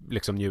och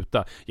liksom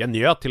njuta. Jag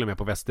njöt till och med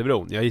på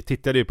Västerbron. Jag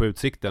tittade ju på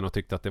utsikten och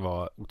tyckte att det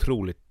var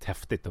otroligt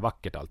häftigt och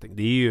vackert allting.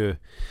 Det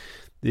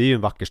är ju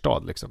en vacker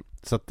stad liksom.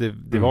 Så att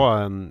det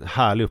var en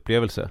härlig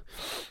upplevelse.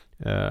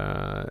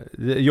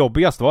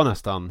 Jobbigast var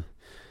nästan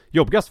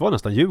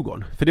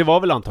Djurgården. För det var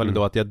väl antagligen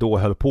då att jag då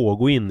höll på att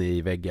gå in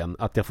i väggen.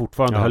 Att jag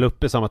fortfarande höll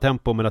uppe samma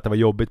tempo, men att det var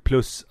jobbigt,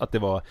 plus att det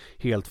var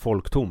helt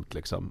folktomt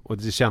liksom. Och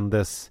det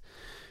kändes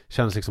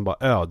liksom bara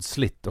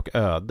ödsligt och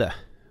öde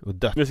och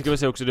dött. Men så kan vi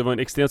säga också, det var en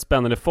extremt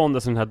spännande fond.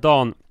 Alltså den här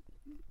dagen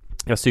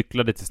jag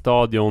cyklade till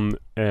stadion,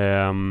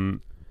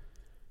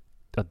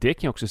 ja, det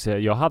kan jag också säga.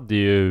 Jag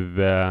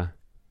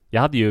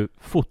hade ju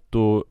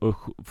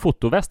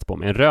fotoväst på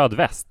mig, en röd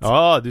väst.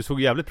 Ja, du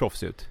såg jävligt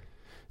proffsig ut.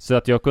 Så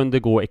att jag kunde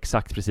gå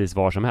exakt precis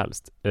var som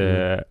helst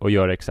och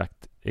göra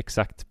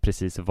exakt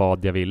precis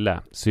vad jag ville.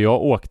 Så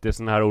jag åkte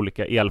såna här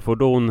olika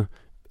elfordon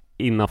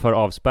innanför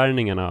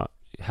avspärrningarna,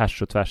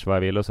 härs och tvärs vad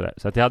jag ville och sådär.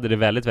 Så att jag hade det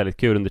väldigt, väldigt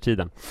kul under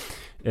tiden.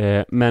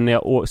 Men när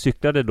jag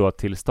cyklade då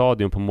till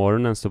stadion på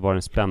morgonen så var det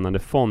en spännande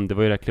fond. Det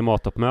var ju det här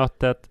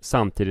klimattoppmötet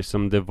samtidigt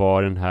som det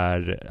var den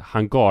här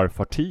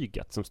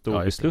hangarfartyget som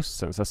stod vid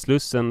Slussen. Så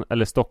Slussen,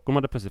 eller Stockholm,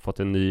 hade plötsligt fått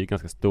en ny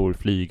ganska stor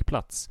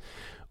flygplats.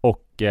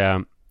 Och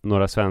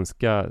några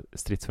svenska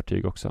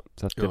stridsfartyg också.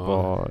 Så att det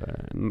var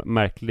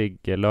märklig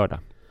lördag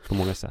på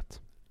många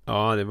sätt.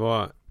 Ja, det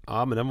var...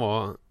 Ja, men den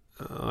var...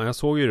 Ja, jag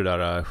såg ju det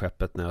där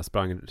skeppet när jag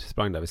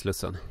sprang där vid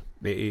Slussen.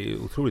 Det är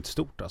otroligt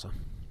stort alltså.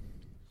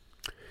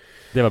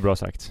 Det var bra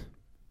sagt.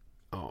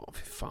 Ja.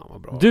 fy fan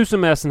vad bra. Du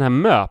som är sån här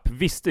MÖP,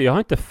 visste, jag har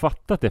inte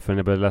fattat det förrän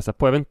jag började läsa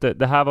på. Jag vet inte,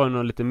 det här var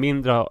nog lite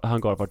mindre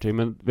hangarfartyg,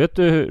 men vet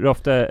du hur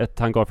ofta ett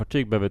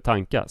hangarfartyg behöver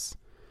tankas?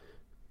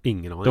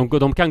 Ingen aning.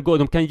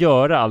 De kan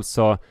göra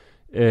alltså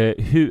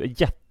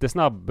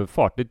jättesnabb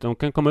fart. De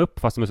kan komma upp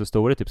fast de är så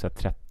stora, typ så här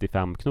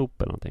 35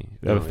 knop eller någonting.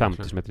 Över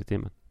 50 km i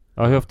timmen.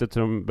 Ja, hur ofta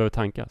tror de behöver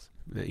tankas?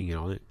 Ingen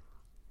aning.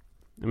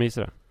 Jag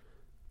gissar det.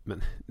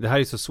 Men det här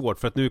är så svårt,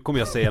 för att nu kommer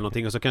jag säga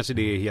någonting och så kanske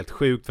det är helt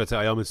sjukt för att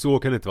säga, ja men så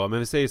kan det inte vara. Men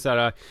vi säger så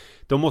här,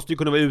 de måste ju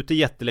kunna vara ute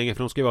jättelänge,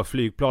 för de ska ju vara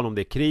flygplan om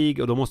det är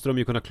krig, och då måste de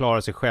ju kunna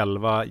klara sig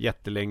själva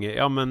jättelänge.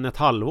 Ja men ett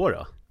halvår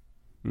då?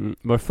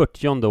 Var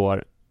 40:e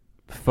år,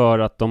 för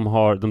att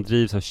de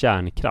drivs av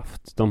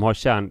kärnkraft. De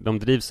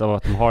drivs av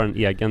att de har en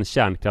egen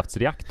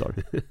kärnkraftsreaktor.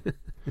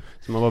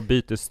 Så man bara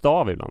byter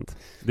stav ibland.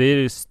 Det är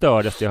det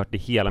stördaste jag har hört i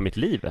hela mitt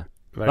liv.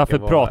 Varför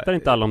pratar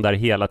inte alla om det här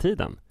hela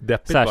tiden?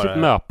 Särskilt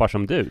möpar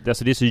som du.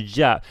 Alltså det är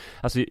så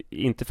alltså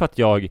inte för att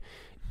jag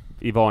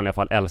i vanliga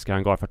fall älskar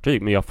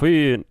hangarfartyg, men jag får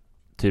ju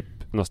typ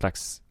någon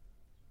slags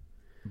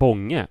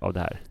bånge av det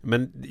här.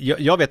 Men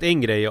jag vet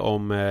en grej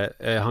om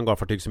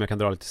hangarfartyg som jag kan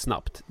dra lite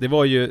snabbt. Det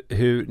var ju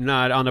hur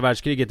när andra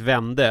världskriget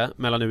vände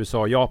mellan USA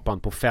och Japan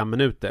på 5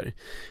 minuter.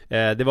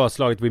 Det var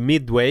slaget vid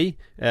Midway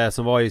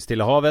som var i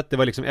Stilla havet. Det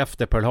var liksom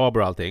efter Pearl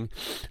Harbor och allting.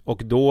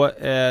 Och då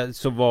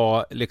så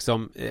var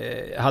liksom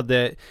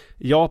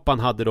Japan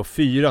hade då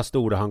 4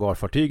 stora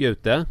hangarfartyg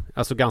ute,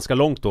 alltså ganska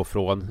långt då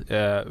från,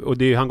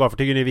 och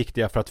hangarfartygen är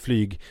viktiga för att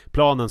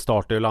flygplanen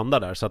startar och landar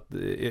där, så att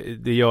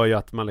det gör ju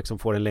att man liksom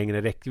får en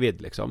längre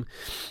räckvidd liksom.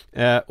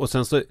 Och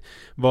sen så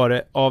var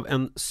det av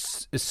en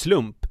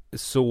slump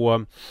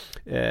så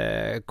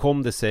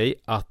kom det sig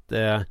att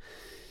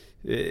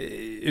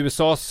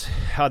USAs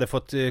hade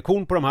fått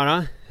korn på de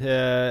här,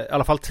 i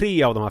alla fall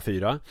 3 av de här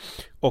 4,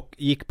 och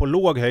gick på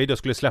låg höjd och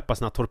skulle släppa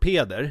sina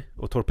torpeder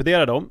och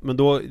torpedera dem, men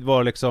då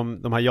var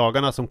liksom de här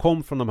jagarna som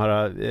kom från de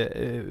här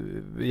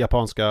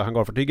japanska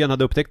hangarfartygen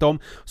hade upptäckt dem,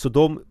 så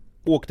de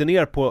åkte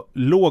ner på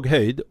låg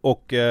höjd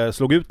och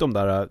slog ut de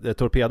där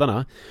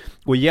torpedarna.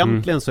 Och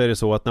egentligen så är det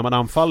så att när man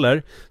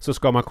anfaller så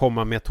ska man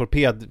komma med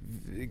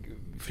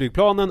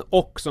torpedflygplanen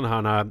och sådana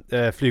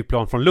här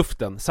flygplan från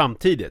luften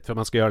samtidigt, för att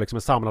man ska göra liksom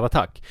en samlad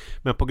attack.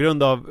 Men på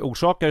grund av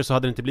orsaker så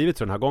hade det inte blivit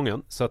så den här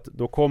gången, så att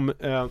då kom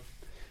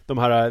de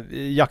här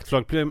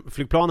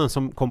jaktflygplanen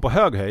som kom på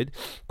hög höjd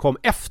kom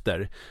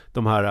efter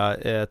de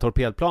här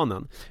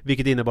torpedplanen,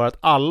 vilket innebar att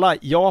alla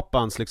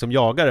Japans liksom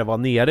jagare var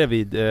nere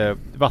vid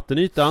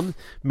vattenytan,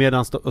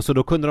 så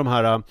då kunde de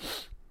här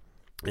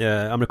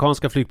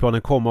amerikanska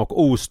flygplanen komma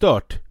och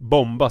ostört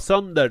bomba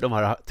sönder de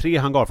här 3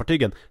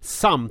 hangarfartygen,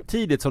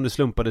 samtidigt som det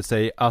slumpade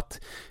sig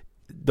att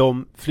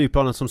de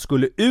flygplanen som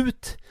skulle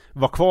ut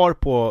var kvar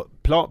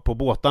på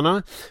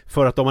båtarna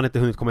för att de hade inte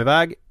hunnit komma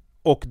iväg,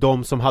 och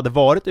de som hade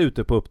varit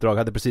ute på uppdrag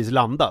hade precis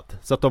landat,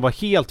 så att de var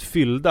helt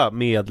fyllda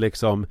med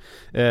liksom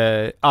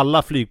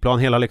alla flygplan,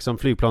 hela liksom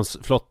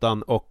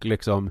flygplansflottan och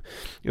liksom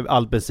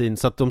all bensin,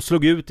 så att de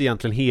slog ut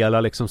egentligen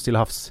hela liksom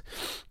Stillahavs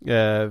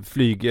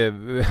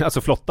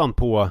alltså flottan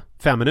på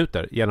 5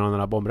 minuter genom den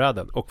här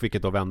bombräden, och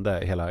vilket då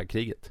vände hela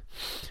kriget.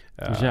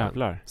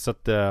 Jävlar. Så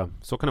att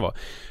så kan det vara.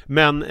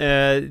 Men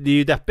det är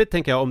ju deppigt,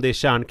 tänker jag, om det är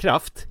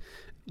kärnkraft,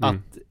 att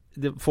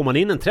får man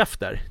in en träff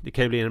där, det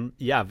kan ju bli en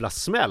jävla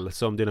smäll,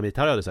 som Dynamit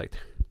här hade sagt.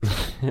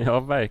 Ja,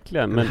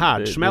 verkligen. Men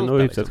härdsmälta, det är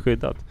nog hyfsat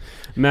skyddat.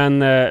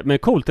 Men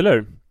coolt, eller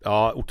hur?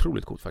 Ja,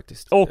 otroligt coolt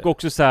faktiskt. Och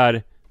också så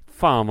här,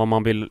 fan vad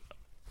man vill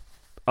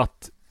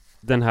att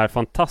den här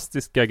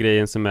fantastiska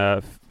grejen som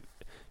är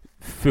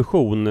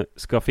fusion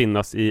ska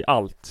finnas i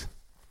allt.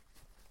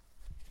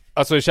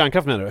 Alltså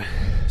kärnkraft menar du?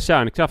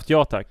 Kärnkraft,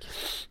 ja tack.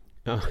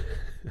 Ja.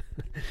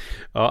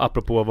 Ja,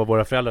 apropå vad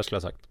våra föräldrar skulle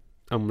ha sagt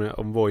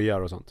om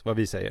vojar och sånt, vad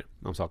vi säger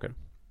om saker.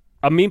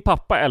 Ja, min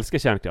pappa älskar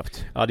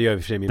kärnkraft. Ja, det gör i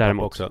och för sig min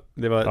Däremot. pappa också.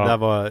 Det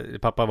var,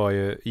 pappa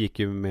gick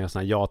ju med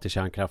sån här ja till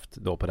kärnkraft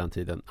då på den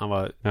tiden. Han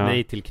var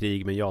nej till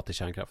krig, men ja till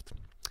kärnkraft.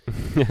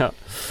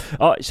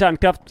 Ja,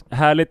 kärnkraft,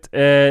 härligt.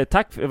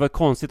 Tack, det var ett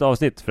konstigt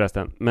avsnitt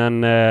förresten,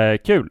 men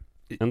kul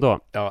ändå.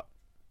 Ja.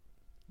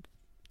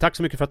 Tack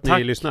så mycket för att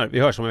ni lyssnar. Vi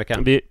hörs om en vecka.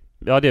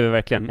 Ja, det är vi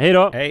verkligen. Hej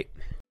då! Hej!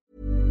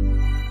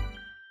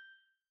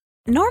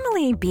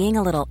 Normally, being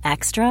a little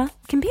extra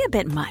can be a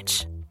bit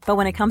much. But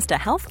when it comes to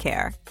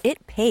healthcare,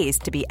 it pays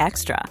to be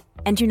extra.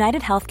 And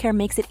United Healthcare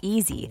makes it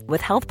easy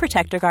with Health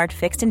Protector Guard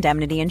fixed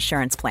indemnity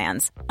insurance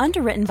plans.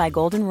 Underwritten by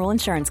Golden Rule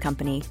Insurance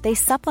Company, they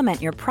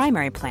supplement your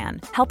primary plan,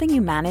 helping you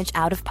manage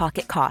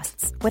out-of-pocket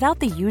costs without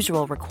the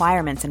usual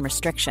requirements and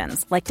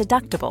restrictions like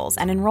deductibles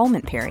and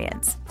enrollment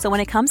periods. So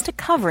when it comes to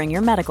covering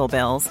your medical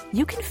bills,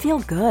 you can feel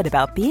good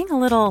about being a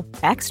little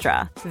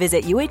extra.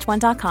 Visit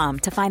uh1.com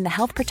to find the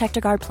Health Protector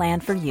Guard plan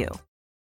for you.